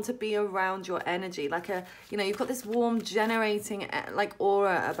just want to be around your energy, like you've got this warm generating like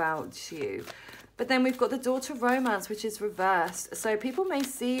aura about you. But then we've got the Daughter of Romance, which is reversed. So people may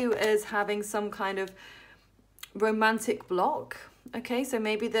see you as having some kind of romantic block. Okay, so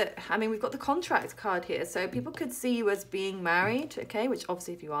maybe we've got the Contract card here. So people could see you as being married, okay, which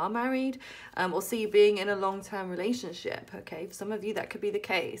obviously if you are married, or see you being in a long-term relationship, okay. For some of you, that could be the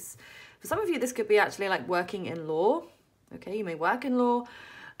case. For some of you, this could be actually like working in law, okay. You may work in law.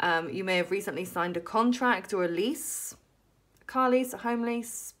 You may have recently signed a contract or a lease, a car lease, a home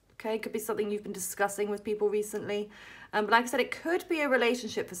lease. Okay, could be something you've been discussing with people recently. But like I said, it could be a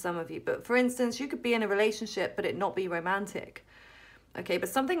relationship for some of you. But for instance, you could be in a relationship, but it not be romantic. Okay, but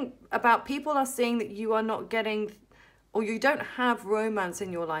something about people are seeing that you are not getting, or you don't have romance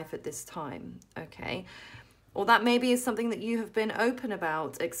in your life at this time. Okay, or that maybe is something that you have been open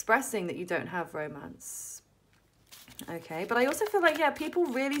about, expressing that you don't have romance. Okay, but I also feel like, yeah, people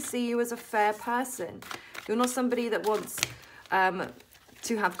really see you as a fair person. You're not somebody that wants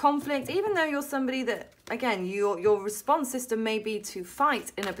to have conflict, even though you're somebody that, again, your response system may be to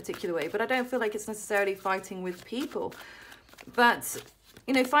fight in a particular way, but I don't feel like it's necessarily fighting with people, but,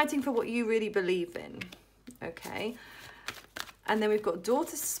 you know, fighting for what you really believe in, okay? And then we've got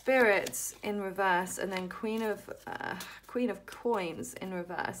Daughter Spirit in reverse, and then Queen of Coins in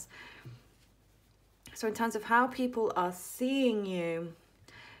reverse. So in terms of how people are seeing you,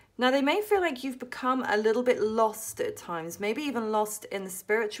 now, they may feel like you've become a little bit lost at times, maybe even lost in the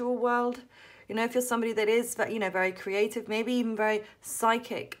spiritual world. You know, if you're somebody that is, you know, very creative, maybe even very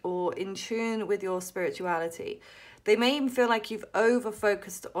psychic or in tune with your spirituality, they may even feel like you've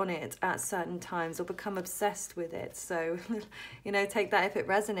over-focused on it at certain times or become obsessed with it. So, you know, take that if it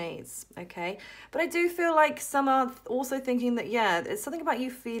resonates, okay? But I do feel like some are also thinking that, yeah, it's something about you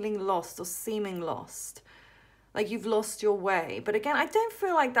feeling lost or seeming lost. Like you've lost your way. But again, I don't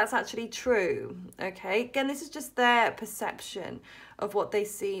feel like that's actually true, okay? Again, this is just their perception of what they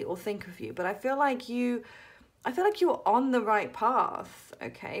see or think of you. But I feel like you're on the right path,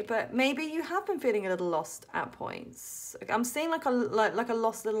 okay? But maybe you have been feeling a little lost at points. I'm seeing like a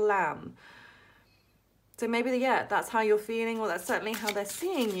lost little lamb. So maybe, yeah, that's how you're feeling, or that's certainly how they're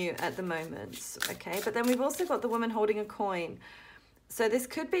seeing you at the moment, okay? But then we've also got the woman holding a coin. So this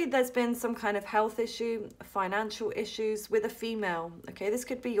could be there's been some kind of health issue, financial issues with a female, okay? This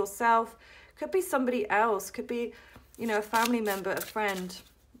could be yourself, could be somebody else, could be, you know, a family member, a friend,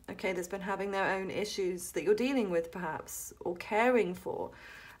 okay, that's been having their own issues that you're dealing with perhaps, or caring for.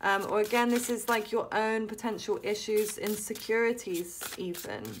 Or again, this is like your own potential issues, insecurities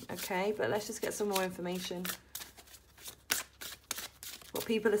even, okay? But let's just get some more information. What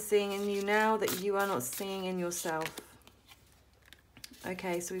people are seeing in you now that you are not seeing in yourself.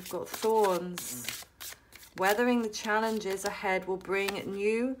 Okay, so we've got thorns. Weathering the challenges ahead will bring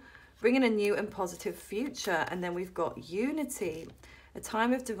in a new and positive future. And then we've got unity, a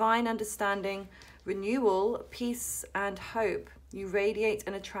time of divine understanding, renewal, peace, and hope. You radiate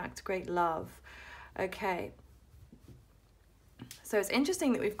and attract great love. Okay. So it's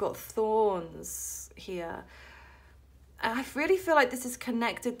interesting that we've got thorns here. And I really feel like this is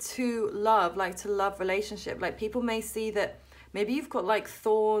connected to love, like to love relationship. Like people may see that maybe you've got like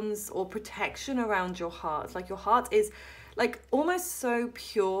thorns or protection around your heart. Like your heart is like almost so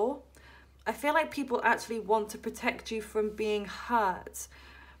pure. I feel like people actually want to protect you from being hurt.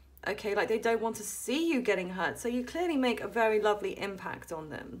 Okay, like they don't want to see you getting hurt. So you clearly make a very lovely impact on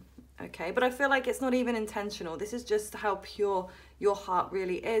them. Okay, but I feel like it's not even intentional. This is just how pure your heart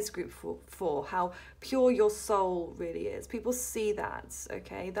really is, group 4. How pure your soul really is. People see that,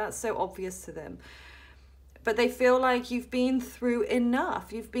 okay? That's so obvious to them. But they feel like you've been through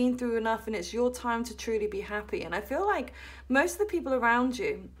enough. You've been through enough and it's your time to truly be happy. And I feel like most of the people around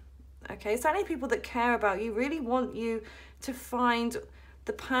you, okay, certainly people that care about you, really want you to find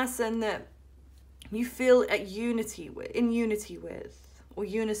the person that you feel in unity with, or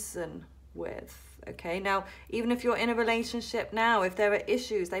unison with, okay? Now, even if you're in a relationship now, if there are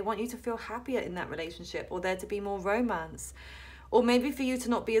issues, they want you to feel happier in that relationship, or there to be more romance. Or maybe for you to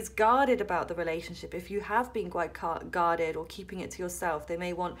not be as guarded about the relationship. If you have been quite guarded or keeping it to yourself, they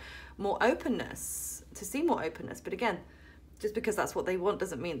may want more openness, to see more openness. But again, just because that's what they want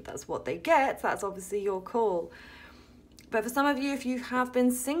doesn't mean that's what they get. That's obviously your call. But for some of you, if you have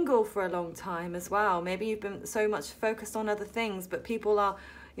been single for a long time as well, maybe you've been so much focused on other things, but people are,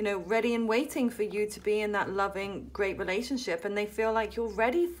 you know, ready and waiting for you to be in that loving, great relationship, and they feel like you're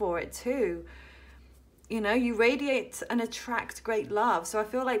ready for it too. You know, you radiate and attract great love. So I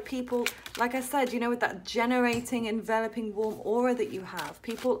feel like people, like I said, you know, with that generating, enveloping, warm aura that you have,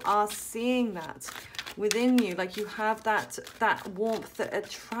 people are seeing that within you. Like you have that warmth that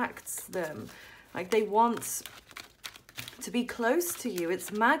attracts them. Like they want to be close to you.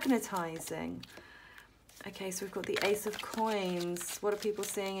 It's magnetizing. Okay, so we've got the Ace of Coins. What are people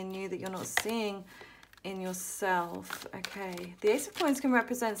seeing in you that you're not seeing in yourself? Okay, the Ace of Coins can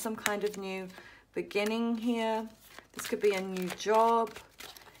represent some kind of new beginning here. This could be a new job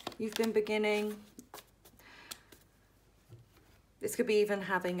you've been beginning. This could be even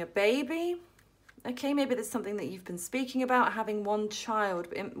having a baby. Okay, maybe there's something that you've been speaking about, having one child.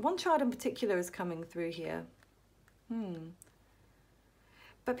 One child in particular is coming through here.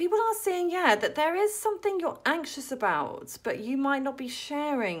 But people are saying, yeah, that there is something you're anxious about, but you might not be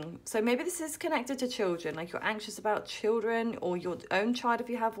sharing. So maybe this is connected to children, like you're anxious about children or your own child if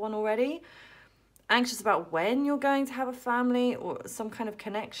you have one already. Anxious about when you're going to have a family or some kind of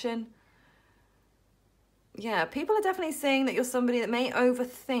connection. Yeah, people are definitely saying that you're somebody that may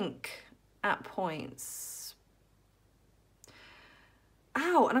overthink at points.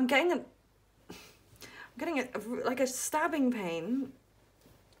 Ow, and I'm getting like a stabbing pain.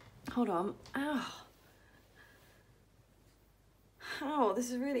 Hold on. Ow. Ow,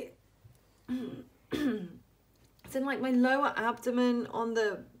 this is really... It's in like my lower abdomen on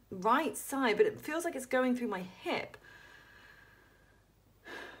the right side, but it feels like it's going through my hip.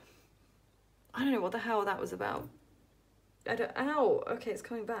 I don't know what the hell that was about. Ow, okay, it's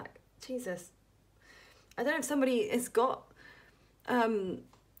coming back. Jesus. I don't know if somebody has got,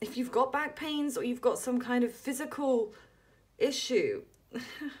 if you've got back pains or you've got some kind of physical issue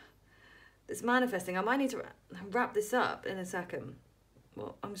that's manifesting. I might need to wrap this up in a second.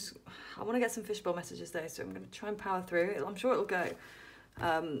 Well, I want to get some fishbowl messages though, so I'm going to try and power through. I'm sure it'll go.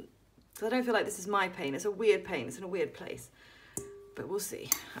 So I don't feel like this is my pain. It's a weird pain. It's in a weird place. But we'll see.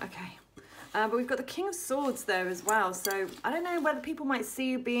 Okay. But we've got the King of Swords there as well. So I don't know whether people might see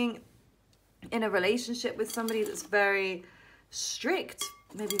you being in a relationship with somebody that's very strict,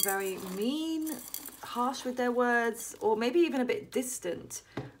 maybe very mean, harsh with their words, or maybe even a bit distant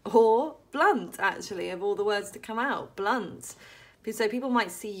or blunt, actually, of all the words to come out. Blunt. So people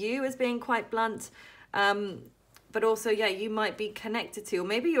might see you as being quite blunt. But also, yeah, you might be connected to, or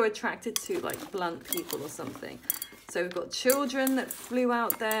maybe you're attracted to like blunt people or something. So we've got children that flew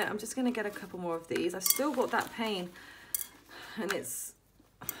out there. I'm just going to get a couple more of these. I've still got that pain. And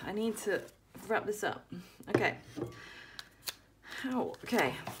I need to wrap this up. Okay. Ow,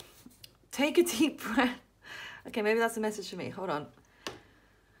 okay. Take a deep breath. Okay, maybe that's a message for me. Hold on.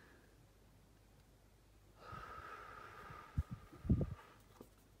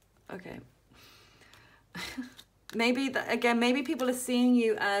 Okay. Maybe again, maybe people are seeing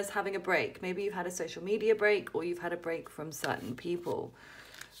you as having a break. Maybe you've had a social media break, or you've had a break from certain people.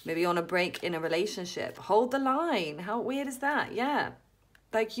 Maybe on a break in a relationship. Hold the line. How weird is that? Yeah.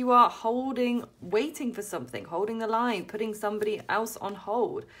 Like you are waiting for something, holding the line, putting somebody else on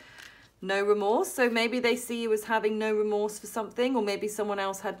hold. No remorse. So maybe they see you as having no remorse for something, or maybe someone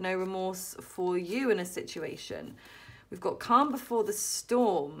else had no remorse for you in a situation. We've got calm before the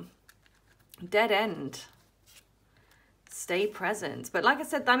storm. Dead end. Stay present. But like I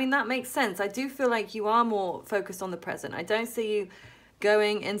said, I mean, that makes sense. I do feel like you are more focused on the present. I don't see you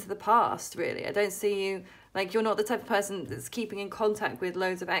going into the past, really. I don't see you, like, you're not the type of person that's keeping in contact with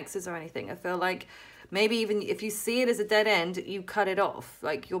loads of exes or anything. I feel like maybe even if you see it as a dead end, you cut it off.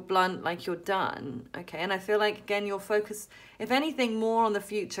 Like, you're blunt, like you're done. Okay, and I feel like, again, you're focused, if anything, more on the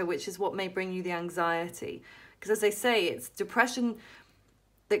future, which is what may bring you the anxiety. Because as they say, it's depression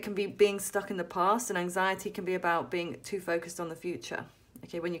that can be being stuck in the past, and anxiety can be about being too focused on the future.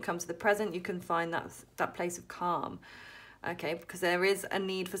 Okay, when you come to the present, you can find that place of calm. Okay, because there is a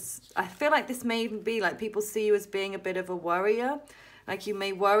need for, I feel like this may even be like people see you as being a bit of a worrier. Like you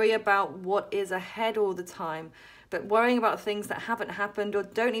may worry about what is ahead all the time, but worrying about things that haven't happened or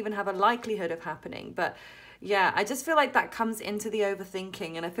don't even have a likelihood of happening. But yeah, I just feel like that comes into the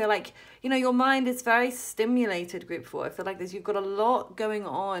overthinking. And I feel like, you know, your mind is very stimulated, group 4. I feel like you've got a lot going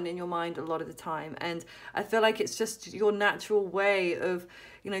on in your mind a lot of the time. And I feel like it's just your natural way of,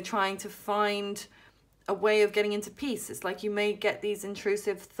 you know, trying to find a way of getting into peace. It's like you may get these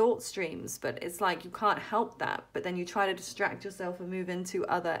intrusive thought streams, but it's like you can't help that. But then you try to distract yourself and move into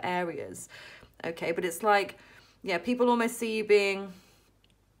other areas. Okay, but it's like, yeah, people almost see you being,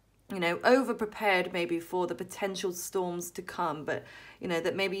 you know, over prepared maybe for the potential storms to come, but you know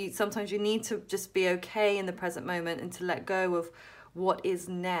that maybe sometimes you need to just be okay in the present moment and to let go of what is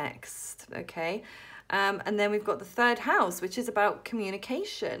next, okay? And then we've got the third house, which is about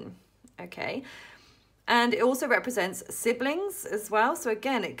communication, okay? And it also represents siblings as well. So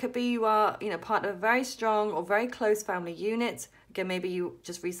again, it could be you are, you know, part of a very strong or very close family unit. Again, maybe you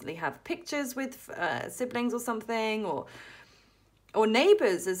just recently have pictures with siblings or something, or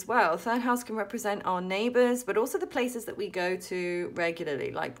neighbors as well. Third house can represent our neighbors, but also the places that we go to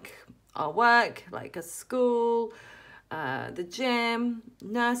regularly, like our work, like a school, the gym,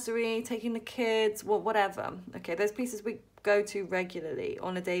 nursery, taking the kids, whatever. Okay, those places we go to regularly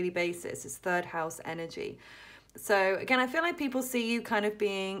on a daily basis is third house energy. So again, I feel like people see you kind of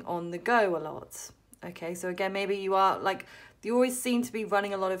being on the go a lot. Okay, so again, maybe you are like, you always seem to be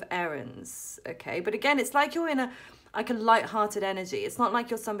running a lot of errands. Okay, but again, it's like you're in a light-hearted energy. It's not like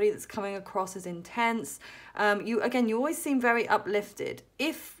you're somebody that's coming across as intense. You always seem very uplifted.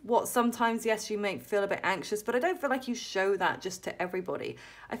 If what sometimes, yes, you may feel a bit anxious, but I don't feel like you show that just to everybody.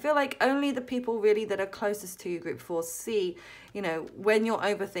 I feel like only the people really that are closest to you, group 4, see, you know, when you're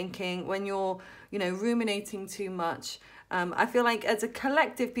overthinking, when you're, you know, ruminating too much. I feel like as a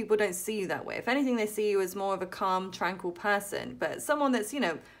collective, people don't see you that way. If anything, they see you as more of a calm, tranquil person, but someone that's, you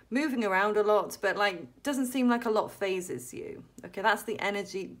know, moving around a lot, but like doesn't seem like a lot phases you. Okay, that's the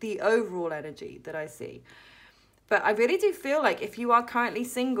energy, the overall energy that I see. But I really do feel like if you are currently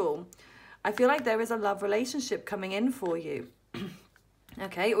single, I feel like there is a love relationship coming in for you.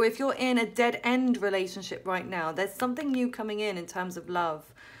 Okay, or if you're in a dead end relationship right now, there's something new coming in terms of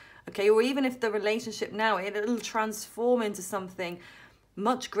love. Okay, or even if the relationship now, it'll transform into something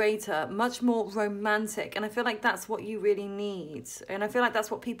much greater, much more romantic. And I feel like that's what you really need. And I feel like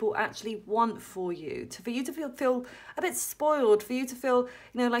that's what people actually want for you, for you to feel a bit spoiled, for you to feel,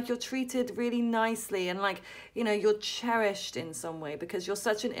 you know, like you're treated really nicely and like, you know, you're cherished in some way because you're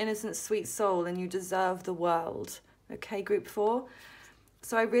such an innocent, sweet soul and you deserve the world. Okay, group 4.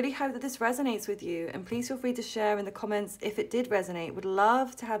 So I really hope that this resonates with you, and please feel free to share in the comments if it did resonate. Would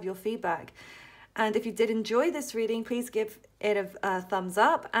love to have your feedback. And if you did enjoy this reading, please give it a thumbs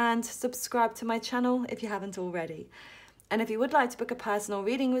up and subscribe to my channel if you haven't already. And if you would like to book a personal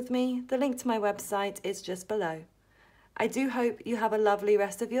reading with me, the link to my website is just below. I do hope you have a lovely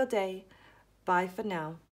rest of your day. Bye for now.